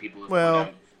ones that people have put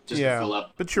out just to fill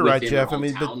up. But you're right, Jeff. I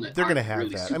mean, they're going to have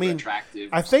really that. I mean,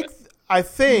 I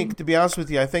think, to be honest with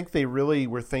you, I think they really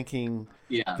were thinking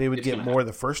they would get more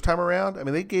the first time around. I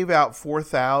mean, they gave out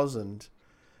 4,000,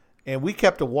 and we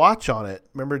kept a watch on it.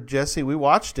 Remember, Jesse? We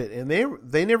watched it, and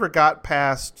they never got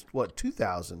past,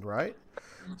 2,000, right?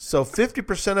 So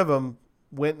 50% of them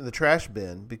went in the trash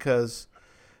bin because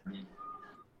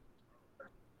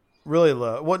really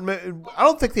low. I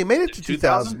don't think they made it to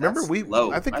 2,000. Remember,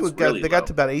 I think they got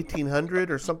to about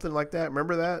 1,800 or something like that.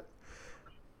 Remember that?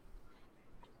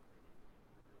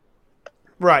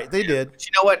 Right, they did. But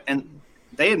you know what? And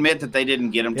they admit that they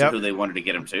didn't get them to who they wanted to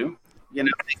get them to. They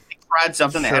tried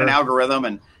something. They had an algorithm,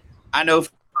 and I know for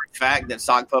a fact that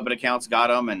sock puppet accounts got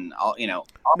them, and all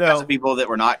kinds of people that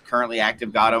were not currently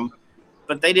active got them.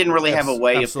 But they didn't really have a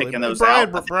way of picking those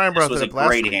out. Brian brought was that a up last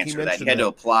great week. answer to that. You had to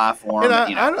apply for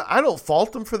them. And I don't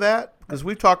fault them for that, because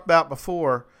we've talked about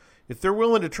before. If they're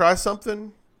willing to try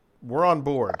something, we're on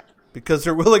board because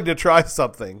they're willing to try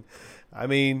something. I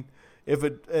mean,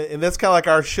 and that's kind of like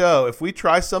our show. If we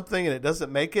try something and it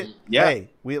doesn't make it,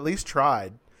 hey, we at least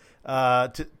tried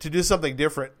to do something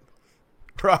different,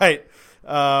 right?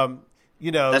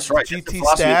 That's right. GT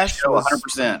Stash was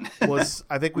 100%. was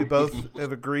I think we both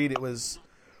have agreed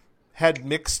had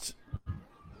mixed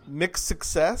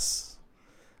success.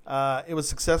 It was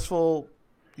successful,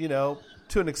 to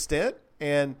an extent,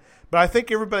 but I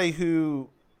think everybody who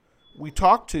we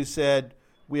talked to said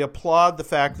we applaud the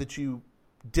fact that you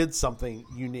did something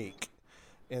unique.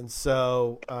 And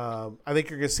so I think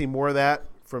you're going to see more of that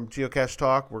from Geocache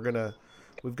Talk.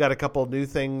 We've got a couple of new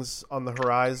things on the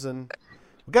horizon.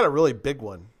 We've got a really big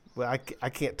one. I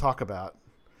can't talk about.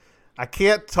 I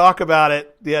can't talk about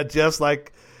it. Yeah, just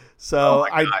like so.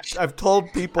 I've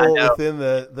told people within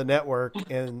the network,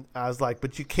 and I was like,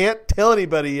 but you can't tell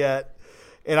anybody yet.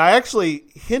 And I actually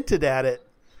hinted at it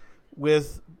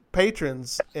with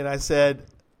patrons, and I said,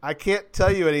 I can't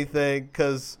tell you anything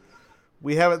because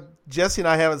Jesse and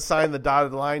I haven't signed the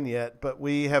dotted line yet, but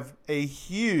we have a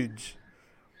huge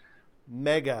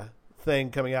mega thing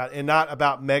coming out, and not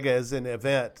about mega as an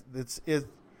event. It's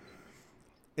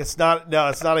not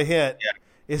a hint. Yeah.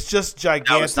 It's just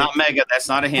gigantic. No, it's not mega. That's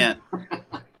not a hint.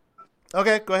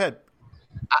 Okay, go ahead.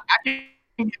 I can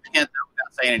give a hint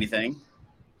without saying anything.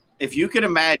 If you could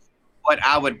imagine what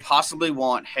I would possibly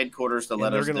want headquarters to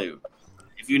let us do,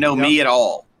 if you know me at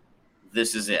all,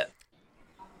 this is it.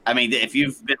 I mean, if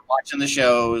you've been watching the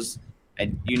shows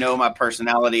and you know my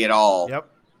personality at all,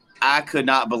 I could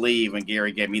not believe when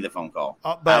Gary gave me the phone call.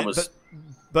 I was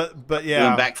but doing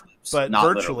backflips, but not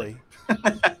virtually,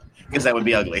 because that would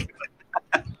be ugly.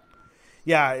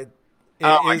 Yeah.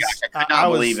 Oh my gosh, I could not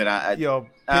believe it. I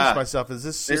pinched myself. Is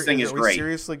this thing is are we great.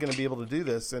 Seriously going to be able to do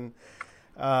this? And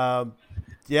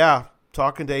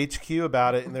talking to HQ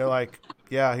about it, and they're like,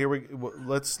 "Yeah,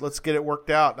 let's get it worked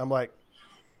out." And I'm like,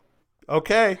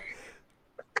 "Okay,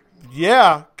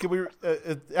 yeah." Can we?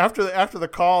 After the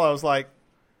call, I was like,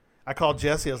 I called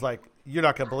Jesse. I was like, "You're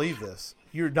not going to believe this.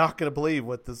 You're not going to believe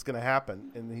what this is going to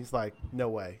happen." And he's like, "No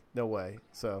way, no way."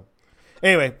 So,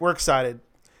 anyway, we're excited.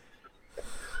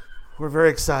 We're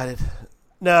very excited.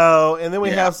 No, and then we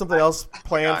have something else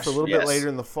planned for a little bit later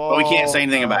in the fall. But we can't say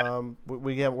anything about it.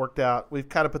 We haven't worked out. We've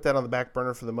kind of put that on the back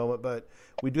burner for the moment, but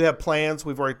we do have plans.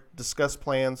 We've already discussed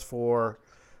plans for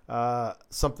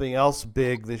something else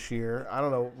big this year. I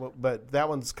don't know, but that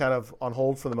one's kind of on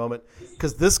hold for the moment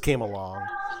because this came along.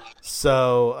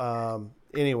 So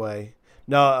anyway,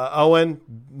 no, Owen,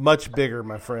 much bigger,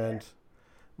 my friend,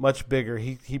 much bigger.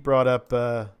 He brought up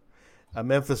a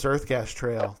Memphis Earthcache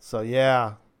trail. So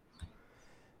yeah.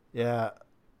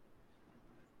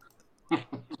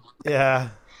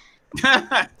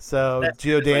 So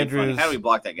Geo Dandrews. How do we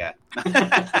block that guy?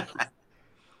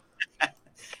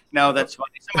 No, that's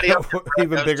funny. Somebody else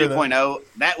even bigger 2.0.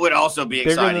 That would also be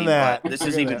exciting. But this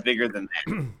is even bigger than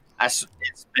that. It's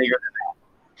bigger than that.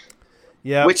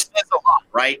 Yeah, which says a lot,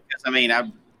 right? Because I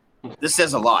mean, this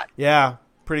says a lot. Yeah,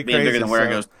 pretty being crazy. Bigger than where it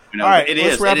goes. All right,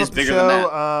 let's wrap up the bigger show. Than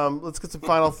that. Let's get some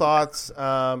final thoughts.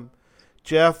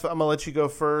 Jeff, I'm gonna let you go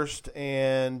first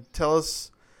and tell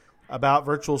us about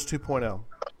Virtuals 2.0.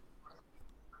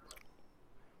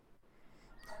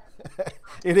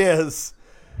 It is.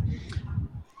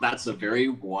 That's a very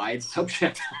wide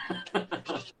subject.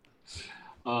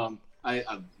 I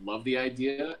love the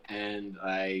idea, and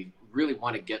I really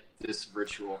want to get this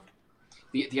virtual.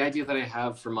 The idea that I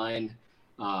have for mine,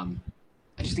 I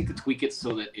just think to tweak it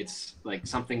so that it's like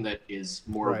something that is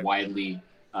more widely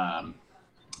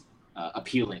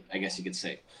appealing, I guess you could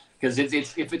say. Because if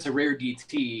it's a rare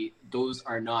DT, those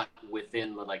are not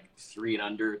within the like 3 and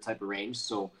under type of range.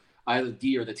 So either the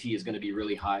D or the T is going to be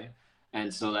really high.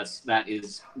 And so that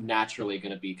is naturally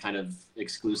going to be kind of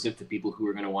exclusive to people who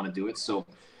are going to want to do it. So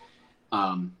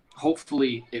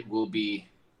hopefully it will be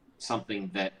something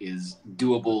that is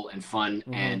doable and fun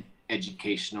and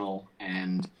educational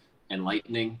and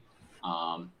enlightening.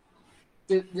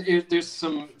 There's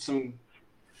some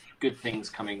good things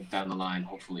coming down the line,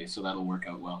 hopefully, so that'll work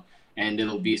out well. And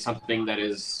it'll be something that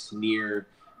is near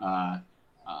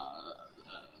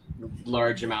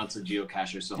large amounts of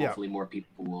geocachers, so hopefully more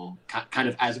people will kind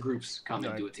of as groups come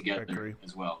and do it together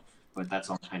as well. But that's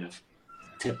all kind of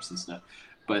tips and stuff.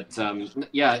 But I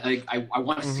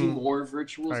want to see more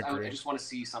virtuals out. I just want to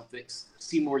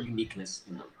see more uniqueness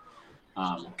in them.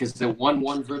 Because the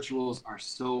 1-1 virtuals are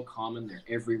so common, they're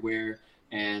everywhere.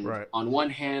 And on one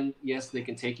hand, yes, they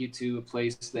can take you to a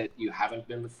place that you haven't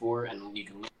been before, and you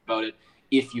can learn about it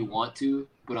if you want to.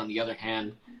 But on the other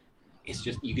hand, it's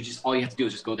just all you have to do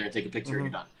is just go there and take a picture, and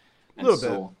you're done. And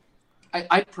so,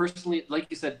 I personally, like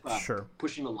you said,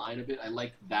 pushing the line a bit. I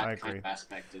like that kind of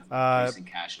aspect of using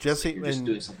caches. Jesse, you're just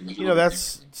doing something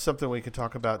that's something we could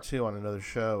talk about too on another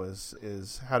show.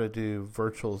 Is how to do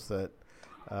virtuals that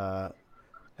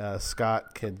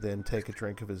Scott can then take a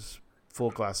drink of his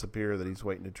full glass of beer that he's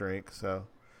waiting to drink. So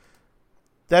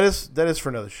that is for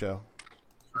another show.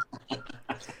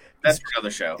 That's for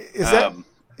another show.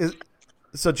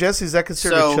 So Jesse, is that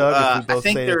considered a chug if we both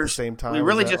say it at the same time? We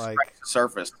really just scratched the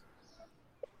surface.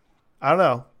 I don't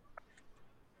know.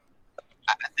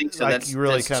 think so. Like, That's you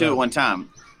really that's two kinda- at one time.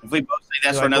 If we both say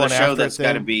that's You're for like another going show, after it that's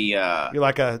got to then? be.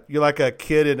 You're like a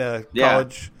kid in a Yeah.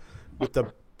 college with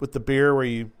the beer where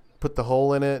you put the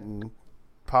hole in it and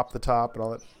pop the top and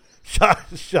all that.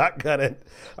 Shotgun it.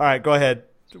 All right, go ahead.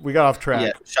 We got off track.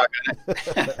 Yeah,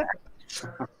 shotgun.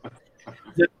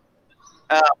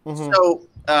 Mhm. So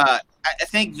I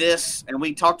think this, and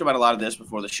we talked about a lot of this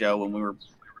before the show when we were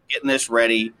getting this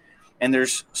ready. And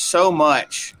there's so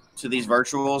much to these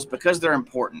virtuals because they're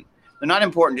important. They're not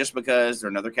important just because they're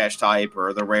another cash type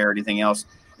or they're rare or anything else.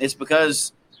 It's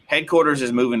because headquarters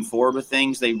is moving forward with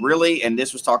things. They really, and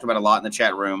this was talked about a lot in the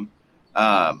chat room,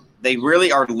 they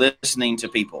really are listening to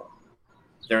people.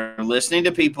 They're listening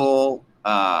to people.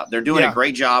 They're doing a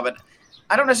great job. And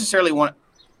I don't necessarily want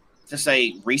to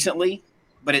say recently,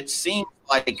 but it seems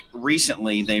like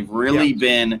recently they've really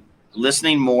been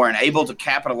listening more and able to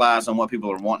capitalize on what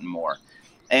people are wanting more.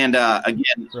 And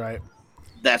again, Right.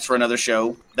 that's for another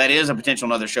show. That is a potential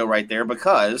another show right there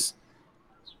because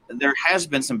there has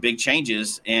been some big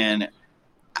changes in,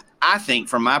 I think,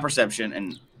 from my perception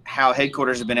and how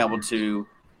headquarters have been able to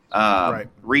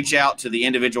reach out to the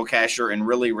individual cashier and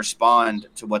really respond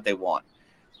to what they want.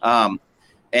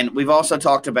 And we've also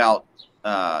talked about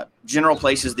general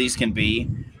places these can be.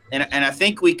 And I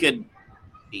think we could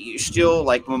still,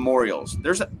 like memorials.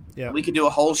 We could do a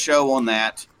whole show on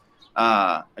that.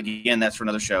 Again, that's for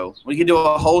another show. We could do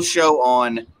a whole show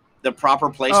on the proper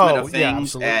placement of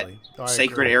things at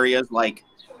sacred areas, like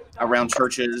around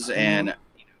churches and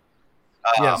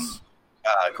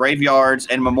graveyards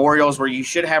and memorials where you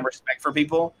should have respect for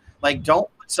people. Like, don't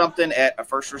put something at a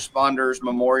first responders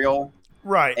memorial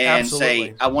and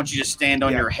say, I want you to stand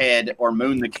on your head or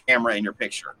moon the camera in your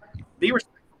picture. Be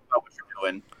respectful about what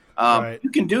you're doing. You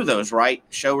can do those, right?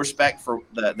 Show respect for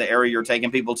the area you're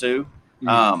taking people to.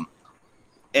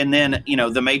 And then,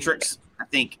 the Matrix, I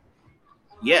think,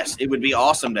 yes, it would be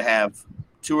awesome to have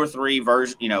 2 or 3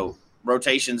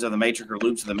 rotations of the Matrix or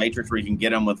loops of the Matrix where you can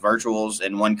get them with virtuals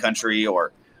in one country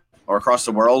or across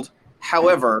the world.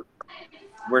 However,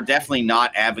 we're definitely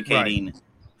not advocating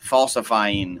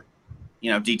falsifying,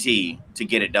 DT to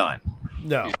get it done.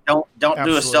 No. Don't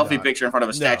do a selfie not. picture in front of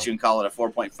a statue and call it a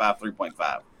 4.5,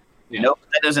 3.5. Nope,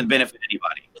 that doesn't benefit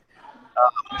anybody.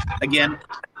 Again,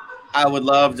 I would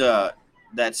love to.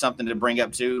 That's something to bring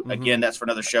up too. Again, that's for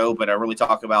another show, but I really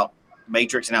talk about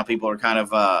Matrix and how people are kind of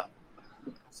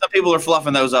some people are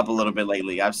fluffing those up a little bit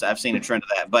lately. I've seen a trend of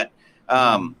that. But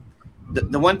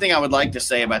the one thing I would like to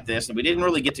say about this, and we didn't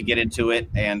really get into it,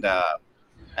 and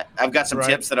I've got some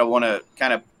tips that I want to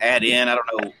kind of add in. I don't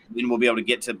know when we'll be able to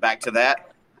get back to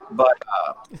that, but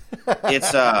it's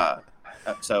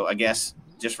so I guess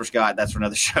just for Scott, that's for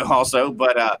another show also.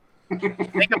 But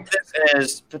think of this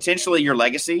as potentially your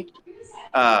legacy.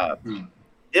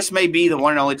 This may be the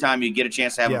one and only time you get a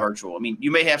chance to have a virtual. I mean,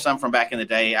 you may have some from back in the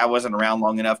day. I wasn't around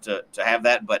long enough to have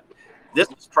that, but this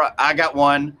was I got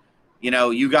one.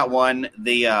 You got one.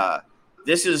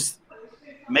 This is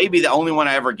maybe the only one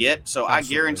I ever get. So I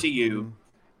guarantee you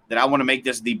that I want to make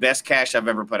this the best cache I've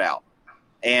ever put out.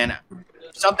 And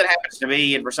if something happens to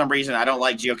me, and for some reason I don't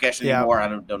like geocaching anymore, I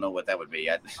don't know what that would be.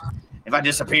 If I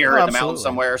disappear in the mountains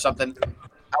somewhere or something,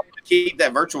 I want to keep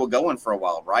that virtual going for a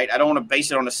while, right? I don't want to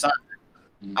base it on a sign.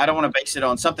 I don't want to base it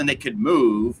on something that could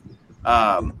move.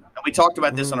 And we talked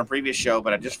about this on a previous show,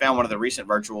 but I just found one of the recent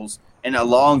virtuals. And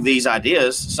along these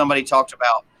ideas, somebody talked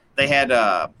about they had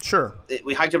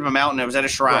we hiked up a mountain. It was at a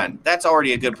shrine. That's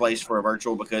already a good place for a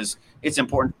virtual because it's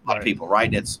important to a lot of people,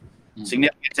 right? It's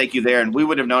significant to take you there, and we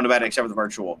would have known about it except for the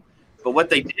virtual. But what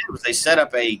they did was they set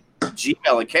up a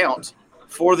Gmail account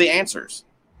for the answers,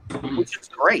 which is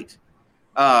great.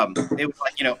 It was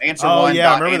like, answer one,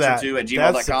 answer two at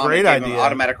gmail.com. That's a great idea. An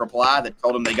automatic reply that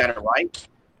told them they got it right.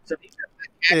 So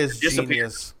it is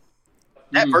genius.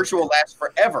 That virtual lasts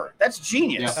forever. That's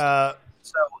genius. Yeah.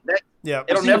 So that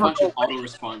it'll never go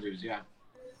autoresponders.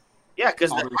 Yeah, because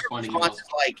the response is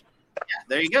like,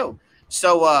 there you go.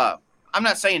 So I'm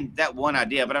not saying that one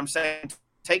idea, but I'm saying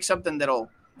take something that'll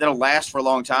last for a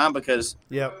long time because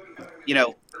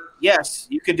yes,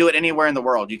 you can do it anywhere in the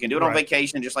world. You can do it on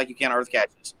vacation just like you can Earth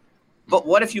Caches. But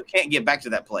what if you can't get back to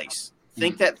that place?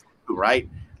 Think that through, right?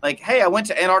 Like, hey, I went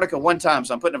to Antarctica one time,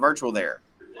 so I'm putting a virtual there.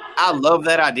 I love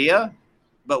that idea,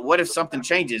 but what if something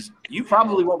changes? You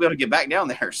probably won't be able to get back down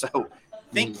there. So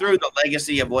think through the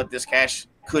legacy of what this cache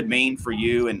could mean for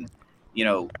you and,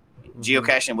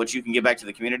 geocaching, what you can give back to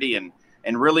the community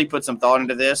and really put some thought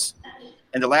into this.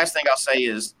 And the last thing I'll say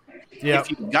is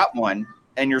if you've got one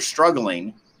and you're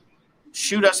struggling,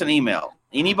 shoot us an email.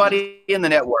 Anybody in the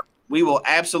network, we will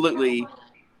absolutely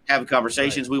have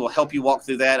conversations. Right. We will help you walk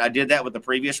through that. I did that with the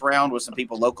previous round with some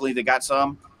people locally that got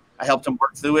some. I helped them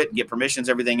work through it, get permissions,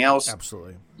 everything else.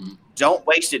 Absolutely. Don't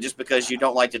waste it just because you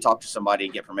don't like to talk to somebody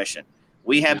and get permission.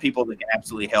 We have people that can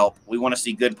absolutely help. We want to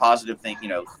see good, positive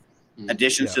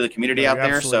additions to the community out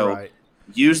there. So right.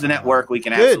 use the network. We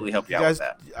can absolutely help you out with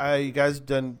that. You guys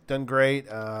done great.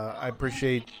 I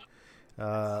appreciate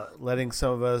letting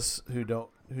some of us who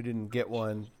didn't get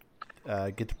one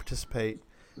get to participate.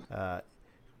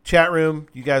 Chat room,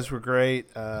 you guys were great,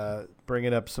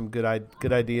 bringing up some good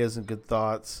ideas and good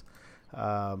thoughts.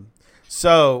 A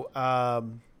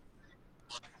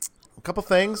couple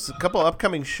things, a couple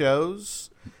upcoming shows.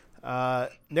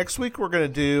 Next week we're going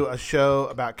to do a show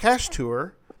about Cash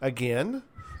Tour again.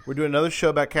 We're doing another show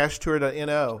about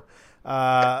CashTour.no.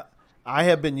 I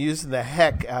have been using the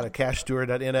heck out of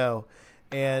CashTour.no,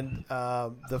 and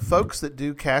the folks that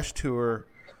do Cash Tour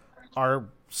are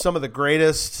some of the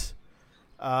greatest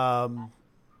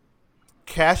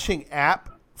caching app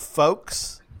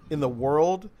folks in the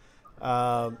world.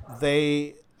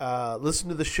 They listen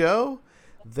to the show.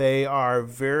 They are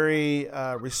very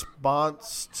responding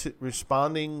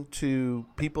to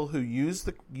people who use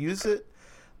it.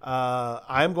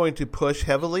 I'm going to push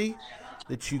heavily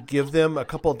that you give them a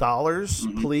couple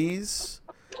 $, please,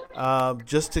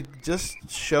 just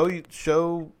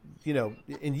show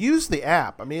and use the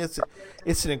app. I mean,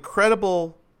 it's an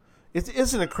incredible. It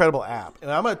is an incredible app, and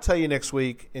I'm going to tell you next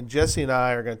week, and Jesse and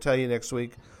I are going to tell you next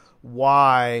week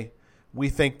why we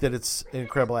think that it's an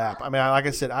incredible app. I mean, like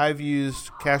I said, I've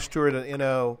used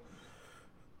CashTour.no.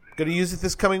 Going to use it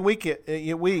this coming week.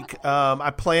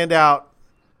 I planned out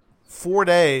 4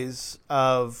 days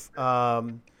of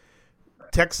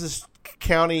Texas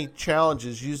County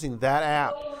challenges using that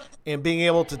app and being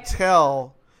able to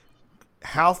tell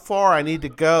how far I need to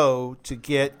go to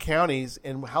get counties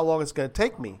and how long it's going to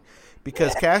take me,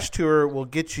 because Cash Tour will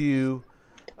get you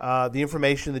the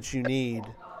information that you need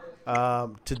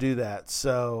to do that.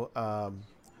 So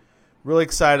really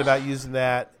excited about using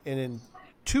that. And in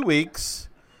 2 weeks,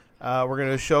 we're going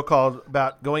to do a show called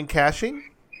about going caching.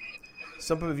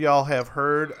 Some of y'all have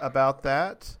heard about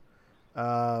that.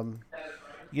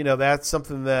 That's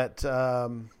something that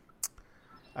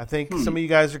I think some of you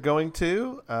guys are going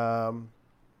to.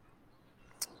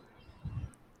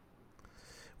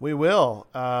 We will.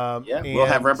 We'll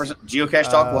have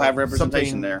Geocache Talk. We'll have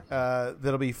representation there.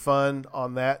 That'll be fun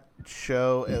on that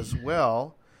show as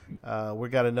well. We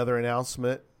got another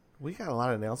announcement. We got a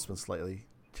lot of announcements lately,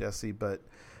 Jesse, but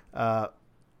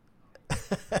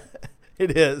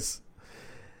it is.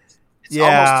 It's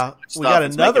we got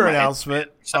another announcement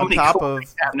on top of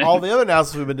all the other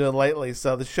announcements we've been doing lately.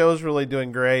 So the show's really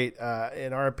doing great.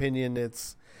 In our opinion,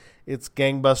 it's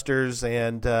gangbusters,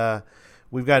 and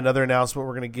we've got another announcement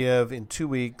we're going to give in 2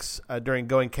 weeks during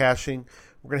Going Caching.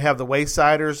 We're going to have the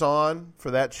Waysiders on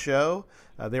for that show.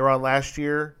 They were on last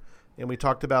year, and we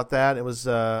talked about that. It was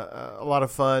a lot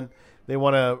of fun. They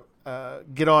want to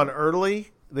get on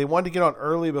early. They wanted to get on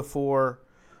early before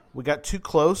we got too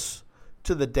close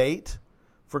to the date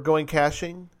for Going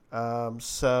Caching.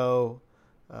 So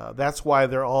that's why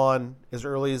they're on as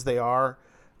early as they are.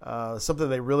 Something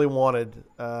they really wanted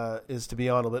is to be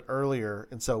on a bit earlier,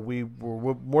 and so we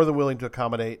were more than willing to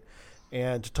accommodate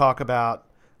and to talk about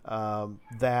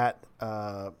that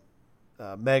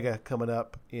mega coming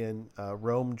up in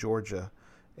Rome, Georgia,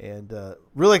 and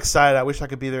really excited. I wish I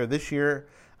could be there this year.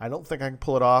 I don't think I can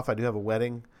pull it off. I do have a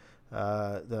wedding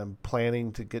that I'm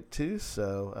planning to get to,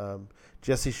 so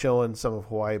Jesse's showing some of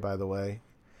Hawaii, by the way.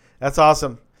 That's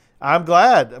awesome. I'm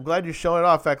glad you're showing it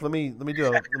off. In fact, let me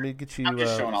get you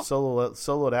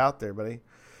soloed out there, buddy.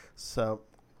 So,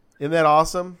 isn't that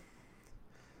awesome?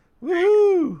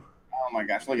 Woo! Oh my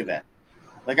gosh, look at that!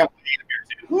 Like I'm here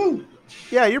too. Woo!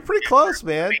 Yeah, you're pretty close,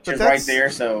 man. But that's right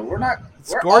there, so we're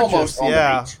gorgeous. Almost on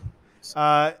the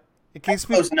beach. In case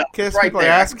people are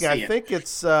asking, I think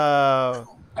it's 5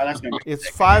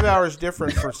 hours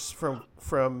different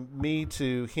from me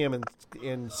to him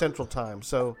in Central Time.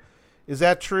 So. Is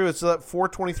that true? It's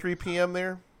 4:23 p.m.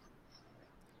 there?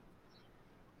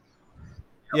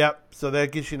 Yep. So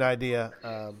that gives you an idea.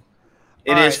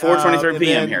 It is 4:23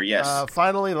 p.m. here, yes.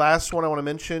 Finally, last one I want to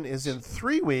mention is in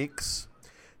 3 weeks,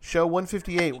 show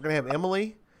 158. We're going to have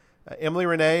Emily. Emily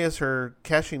Renee is her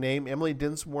caching name. Emily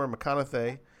Dinsmore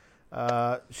McConaughey.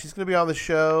 She's going to be on the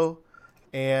show,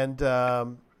 and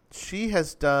she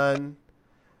has done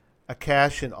a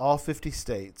cache in all 50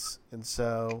 states. And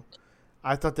so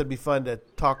I thought that'd be fun to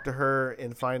talk to her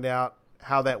and find out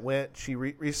how that went. She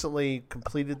recently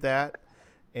completed that,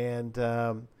 and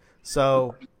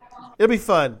so it'll be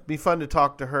fun. Be fun to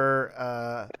talk to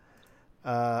her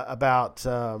about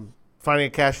finding a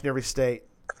cache in every state,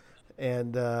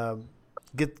 and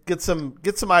get some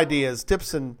ideas,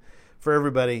 tips, and for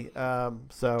everybody.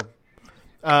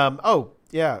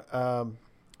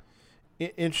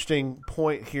 Interesting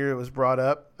point here. It was brought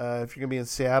up. If you're gonna be in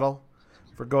Seattle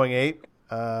for Going Ape,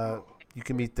 you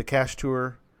can meet the Cache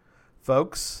Tour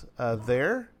folks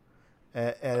there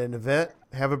at an event.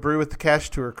 Have a brew with the Cache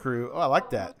Tour crew. Oh, I like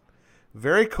that.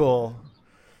 Very cool.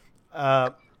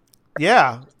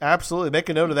 Yeah, absolutely. Make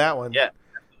a note of that one. Yeah.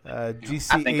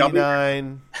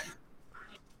 GC89.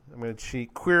 I'm going to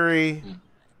cheat. Query,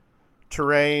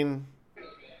 terrain,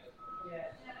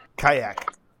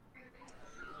 kayak.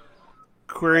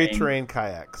 Query, terrain,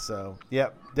 kayak. So,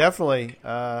 yep, definitely.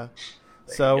 So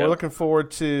we're looking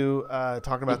forward to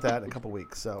talking about that in a couple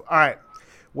weeks. So, all right.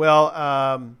 Well,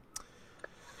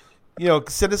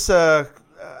 send us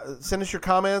your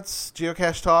comments,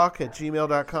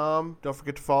 geocachetalk@gmail.com. Don't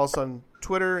forget to follow us on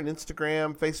Twitter and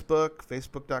Instagram,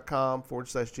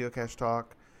 facebook.com/geocachetalk.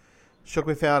 Show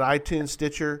Can Be Found, iTunes,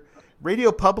 Stitcher.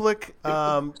 Radio Public,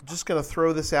 just going to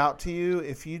throw this out to you.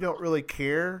 If you don't really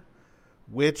care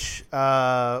which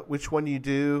one you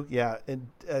do, yeah, and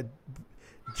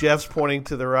Jeff's pointing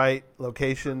to the right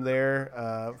location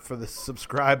there for the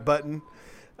subscribe button.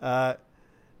 No,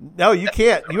 you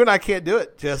can't. You and I can't do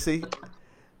it, Jesse.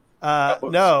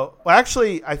 No. Well,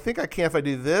 actually, I think I can if I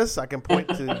do this. I can point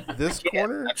to this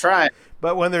corner. That's right.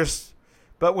 But when there's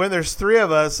three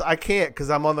of us, I can't because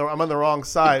I'm on the wrong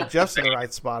side. Jeff's in the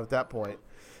right spot at that point.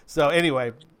 So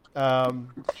anyway,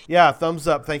 thumbs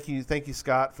up. Thank you,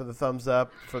 Scott, for the thumbs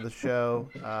up for the show.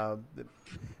 It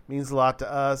means a lot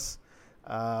to us.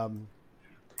 And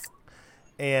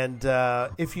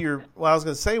if you're, what I was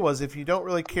going to say was, if you don't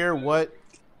really care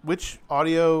which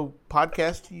audio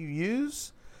podcast you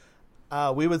use,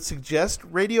 we would suggest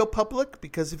Radio Public,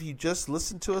 because if you just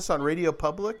listen to us on Radio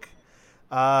Public,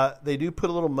 they do put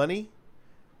a little money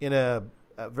in a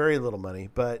very little money.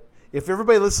 But if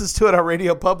everybody listens to it on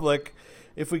Radio Public,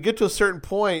 if we get to a certain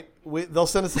point, they'll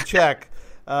send us a check.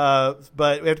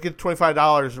 But we have to get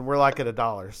 $25, and we're like at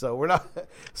 $1. So we're not.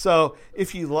 So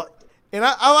if you and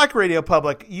I like Radio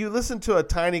Public. You listen to a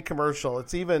tiny commercial.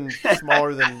 It's even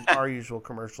smaller than our usual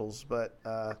commercials. But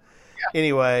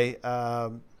anyway,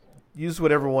 use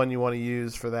whatever one you want to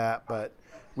use for that. But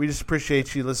we just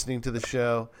appreciate you listening to the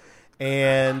show.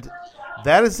 And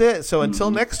that is it. So until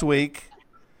next week,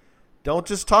 don't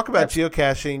just talk about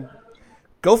geocaching.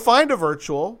 Go find a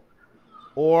virtual,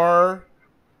 or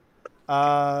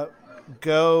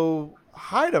go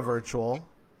hide a virtual.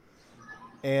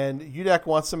 And UDAC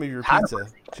wants some of your pizza,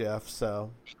 Jeff. So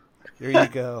there you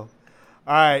go.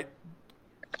 All right.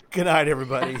 Good night,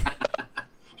 everybody.